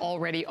limited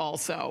already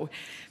also.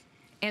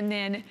 And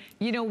then,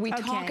 you know, we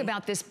talk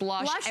about this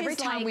blush every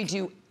time we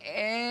do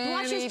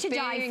blush is to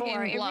die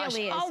for. It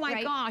really is. Oh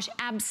my gosh,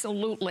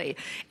 absolutely.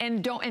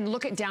 And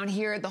look at down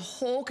here, the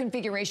whole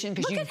configuration,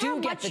 because you do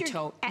get the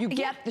taupe, you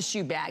get the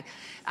shoe bag.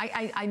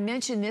 I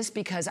mention this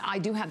because I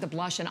do have the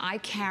blush and I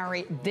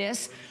carry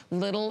this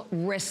little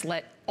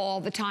wristlet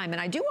all the time.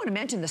 And I do want to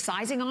mention the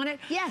sizing on it.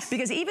 Yes.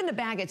 Because even the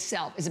bag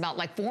itself is about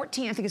like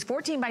 14, I think it's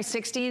 14 by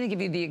 16 to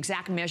give you the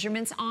exact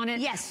measurements on it.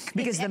 Yes.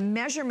 Because the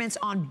measurements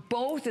on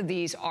both of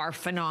these are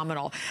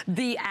phenomenal.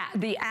 The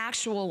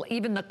actual,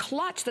 even the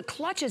clutch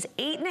is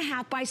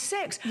 8.5 by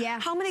 6. Yeah.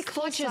 How many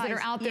clutches that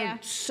are out there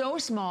so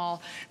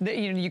small that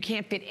you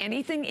can't fit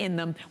anything in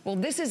them? Well,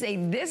 this is a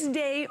this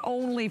day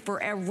only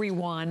for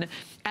everyone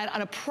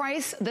at a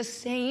price, the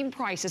same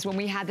price as when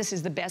we had this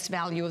is the best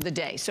value of the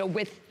day. So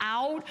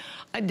without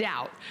a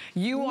doubt,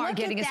 you are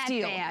getting a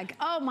steal. Look at that bag.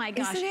 Oh my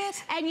gosh. Isn't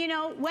it? And you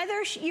know,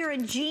 whether you're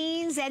in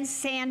jeans and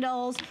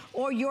sandals,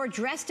 or you're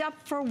dressed up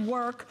for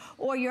work,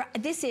 or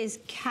this is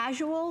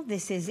casual,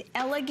 this is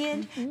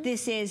elegant,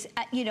 this is,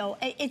 you know,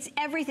 it's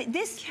everything.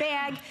 This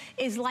bag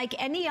is like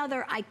any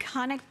other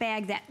iconic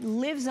bag that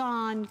lives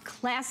on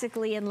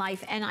classically in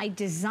life, and I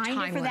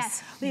designed it for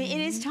that. It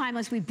is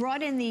timeless. We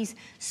brought in these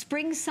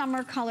spring,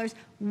 summer colors.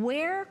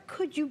 Where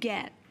could you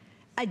get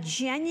a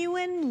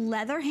genuine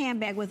leather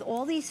handbag with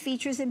all these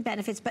features and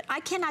benefits? But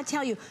I cannot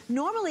tell you,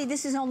 normally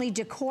this is only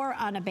decor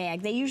on a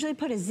bag. They usually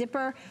put a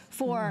zipper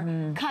for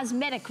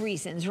cosmetic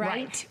reasons,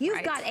 right?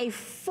 You've got a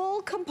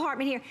full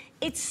compartment here.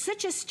 It's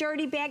such a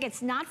sturdy bag.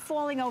 It's not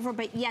falling over,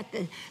 but yet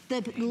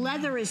the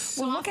leather is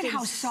soft. Well, look at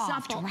how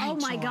soft, right, oh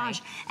my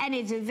gosh. And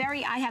it's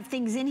I have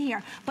things in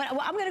here. But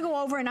I'm gonna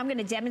go over and I'm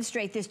gonna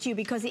demonstrate this to you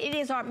because it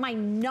is my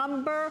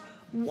number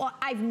one.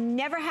 I've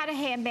never had a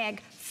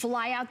handbag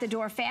fly out the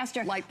door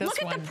faster. Like this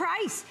Look one. at the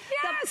price.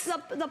 Yes.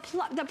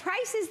 The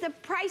price is the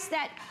price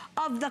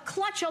of the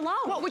clutch alone.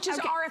 Well, which is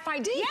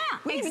RFID. Yeah,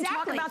 we didn't even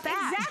talk about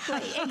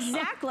that.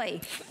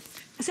 Exactly.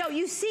 So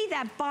you see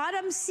that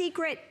bottom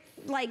secret,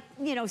 like,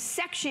 you know,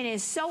 section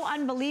is so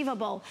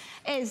unbelievable.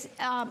 And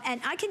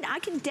I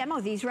can demo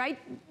these, right?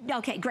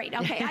 Okay, great.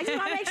 Okay, I just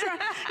want to make sure,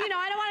 you know,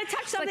 I don't want to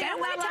touch something I'm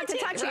not allowed to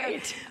touch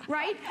here,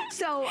 right?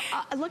 So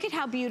look at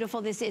how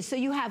beautiful this is. So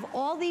you have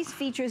all these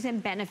features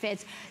and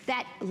benefits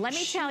that, let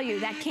me tell you,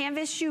 that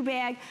canvas shoe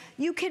bag,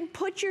 you can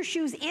put your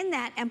shoes in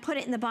that and put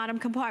it in the bottom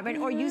compartment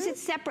or use it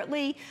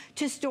separately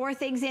to store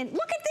things in.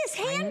 Look at this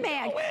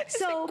handbag.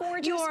 So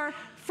your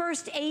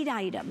first aid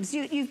items.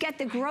 You get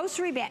the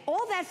grocery bag.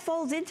 All that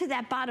folds into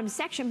that bottom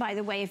section, by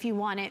the way, if you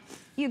want it.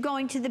 You're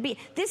going to the beach.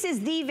 This is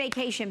the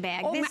vacation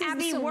bag. Oh, this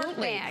is the work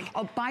bag.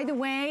 Oh, by the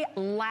way,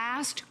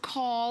 last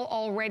call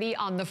already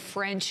on the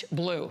French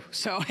blue.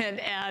 So,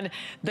 and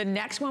the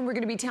next one we're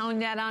going to be telling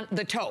that on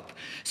the taupe.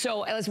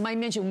 So, as I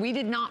mentioned, we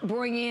did not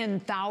bring in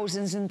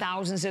thousands and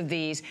thousands of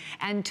these.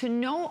 And to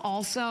know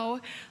also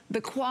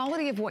the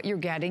quality of what you're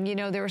getting, you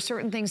know, there are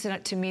certain things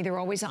that, to me, they're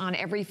always on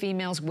every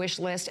female's wish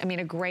list. I mean,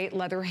 a great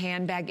leather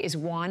handbag is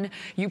one.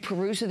 You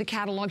peruse through the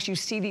catalogs, you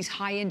see these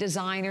high-end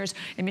designers,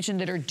 I mentioned,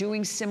 that are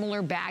doing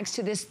similar bags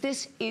to this.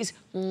 This is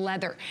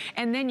leather.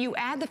 And then you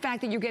add the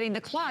fact that you're getting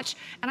the clutch,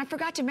 and I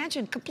forgot to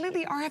mention,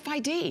 completely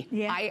RFID.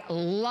 Yeah. I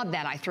love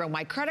that. I throw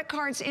my credit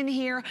cards in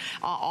here,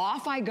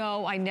 off I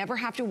go. I never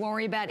have to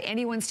worry about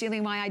anyone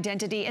stealing my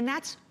identity, and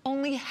that's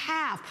only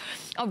half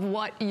of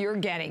what you're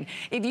getting.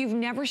 If you've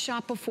never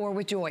shopped before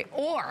with Joy,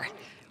 or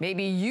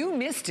maybe you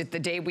missed it the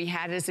day we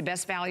had it as the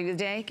best value of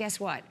the day, guess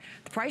what?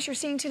 The price you're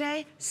seeing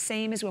today,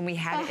 same as when we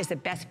had it as the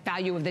best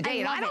value of the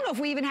day. And I don't know if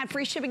we even had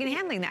free shipping and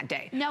handling that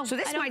day. No. So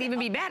this might even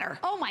be better.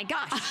 Oh my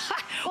gosh.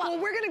 Well,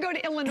 we're gonna go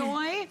to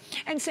Illinois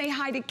and say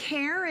hi to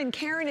Karen.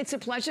 Karen, it's a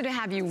pleasure to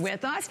have you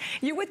with us.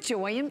 You're with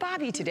Joy and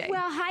Bobby today.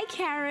 Well, hi,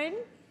 Karen.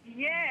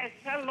 Yes,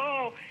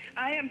 hello.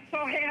 I am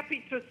so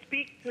happy to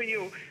speak to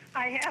you.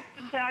 I have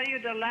to tell you,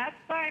 the last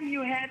time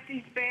you had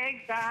these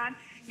bags on,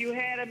 you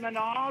had them in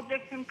all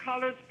different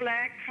colors,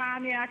 black,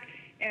 cognac,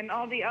 and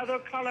all the other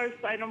colors.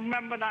 I don't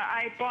remember that.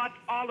 I bought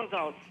all of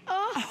those.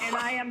 Oh, and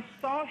I am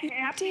so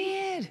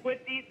happy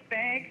with these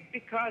bags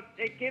because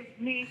it gives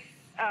me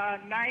a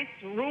nice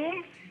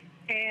room,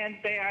 and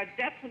they are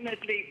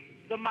definitely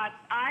the most.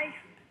 I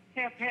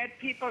have had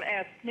people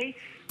ask me,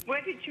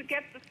 where did you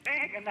get this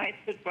bag? And I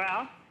said,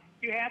 well,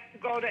 you have to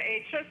go to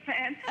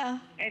HSN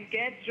and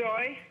get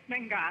Joy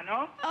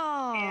Mangano.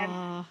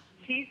 And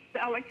she's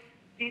selling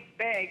these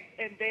bags,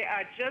 and they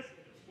are just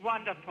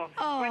wonderful.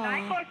 When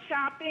I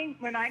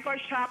go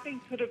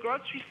shopping to the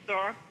grocery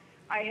store,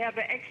 I have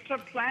an extra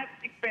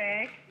plastic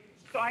bag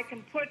so I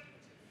can put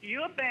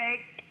your bag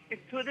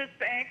into this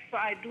bag so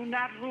I do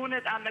not ruin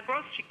it on the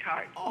grocery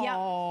cart. Karen.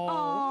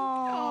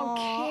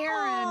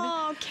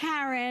 Oh,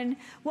 Karen.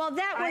 Well,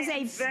 that was I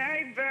am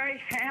very,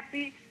 very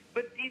happy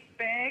with these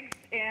bags,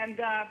 and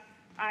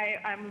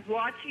I'm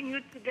watching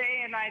you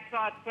today, and I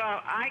thought,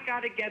 well, I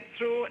got to get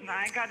through, and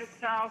I got to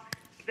tell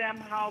them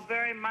how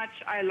very much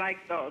I like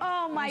those.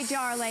 Oh, my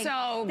darling.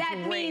 So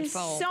that means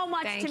so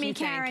much to me,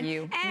 Karen. Thank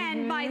you.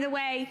 And by the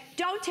way,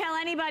 don't tell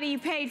anybody you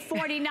paid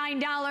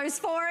 $49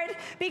 for it,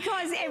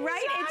 because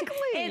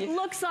it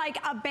looks like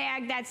a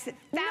bag that's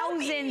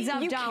thousands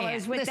of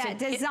dollars with that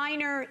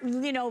designer,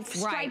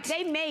 stripe.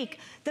 They make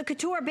the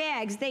couture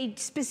bags. They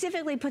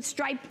specifically put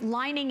stripe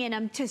lining in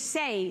them to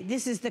say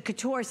this is the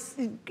couture,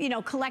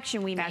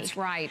 collection we make. That's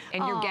right.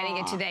 And you're getting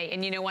it today.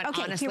 And you know what?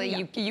 Okay,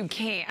 honestly, you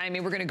can't. I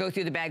mean, we're going to go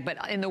through the bag, but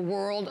in the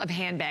world of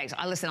handbags,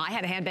 listen, I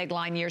had a handbag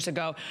line years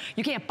ago.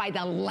 You can't buy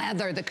the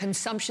leather, the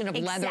consumption of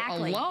leather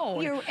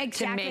alone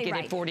to make it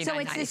at $49.95. So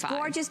it's this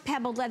gorgeous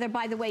pebbled leather,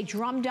 by the way,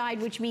 drum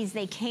dyed, which means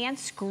they can't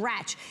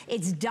scratch.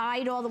 It's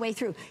dyed all the way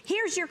through.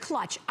 Here's your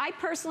clutch. I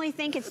personally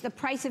think it's the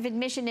price of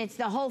admission. It's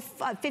the whole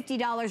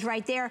 $50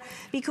 right there,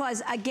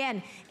 because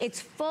again,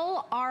 it's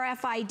full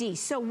RFID.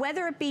 So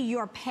whether it be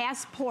your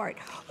passport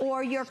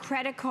or your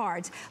credit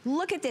cards,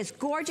 look at this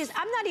gorgeous.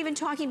 I'm not even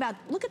talking about,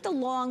 look at the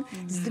long,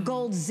 the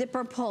gold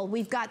zipper pull.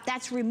 We've got,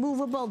 that's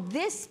removable.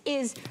 This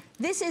is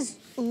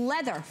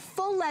leather,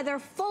 full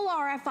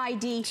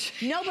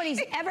RFID.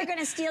 Nobody's ever going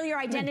to steal your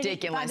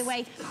identity, by the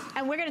way.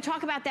 And we're going to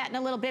talk about that in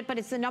a little bit, but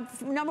it's the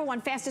number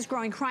one fastest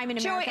growing crime in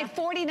America. Joy, at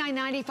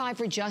 $49.95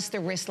 for just the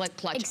wristlet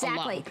clutch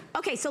alone.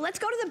 Okay, so let's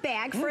go to the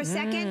bag for a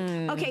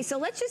second. Okay, so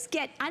let's just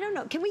get, I don't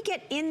know, can we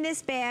get in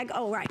this bag?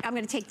 Oh, right, I'm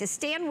going to take this.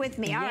 Stand with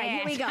me. All right,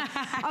 here we go.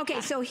 Okay,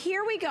 so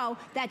here we go.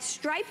 That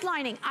striped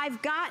lining.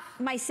 I've got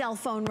my cell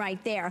phone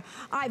right there.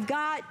 I've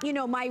got,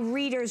 my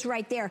readers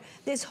right there.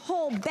 This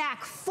whole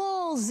back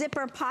full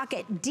zipper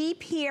pocket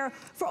deep here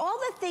for all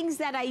the things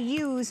that I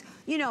use,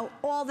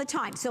 all the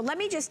time. So let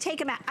me just take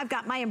them out. I've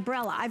got my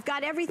umbrella. I've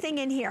got everything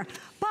in here.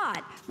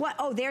 But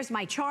oh, there's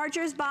my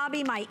chargers,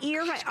 Bobby, my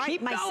ear,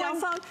 my cell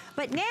phone.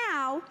 But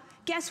now,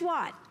 guess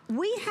what?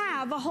 We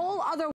have a whole other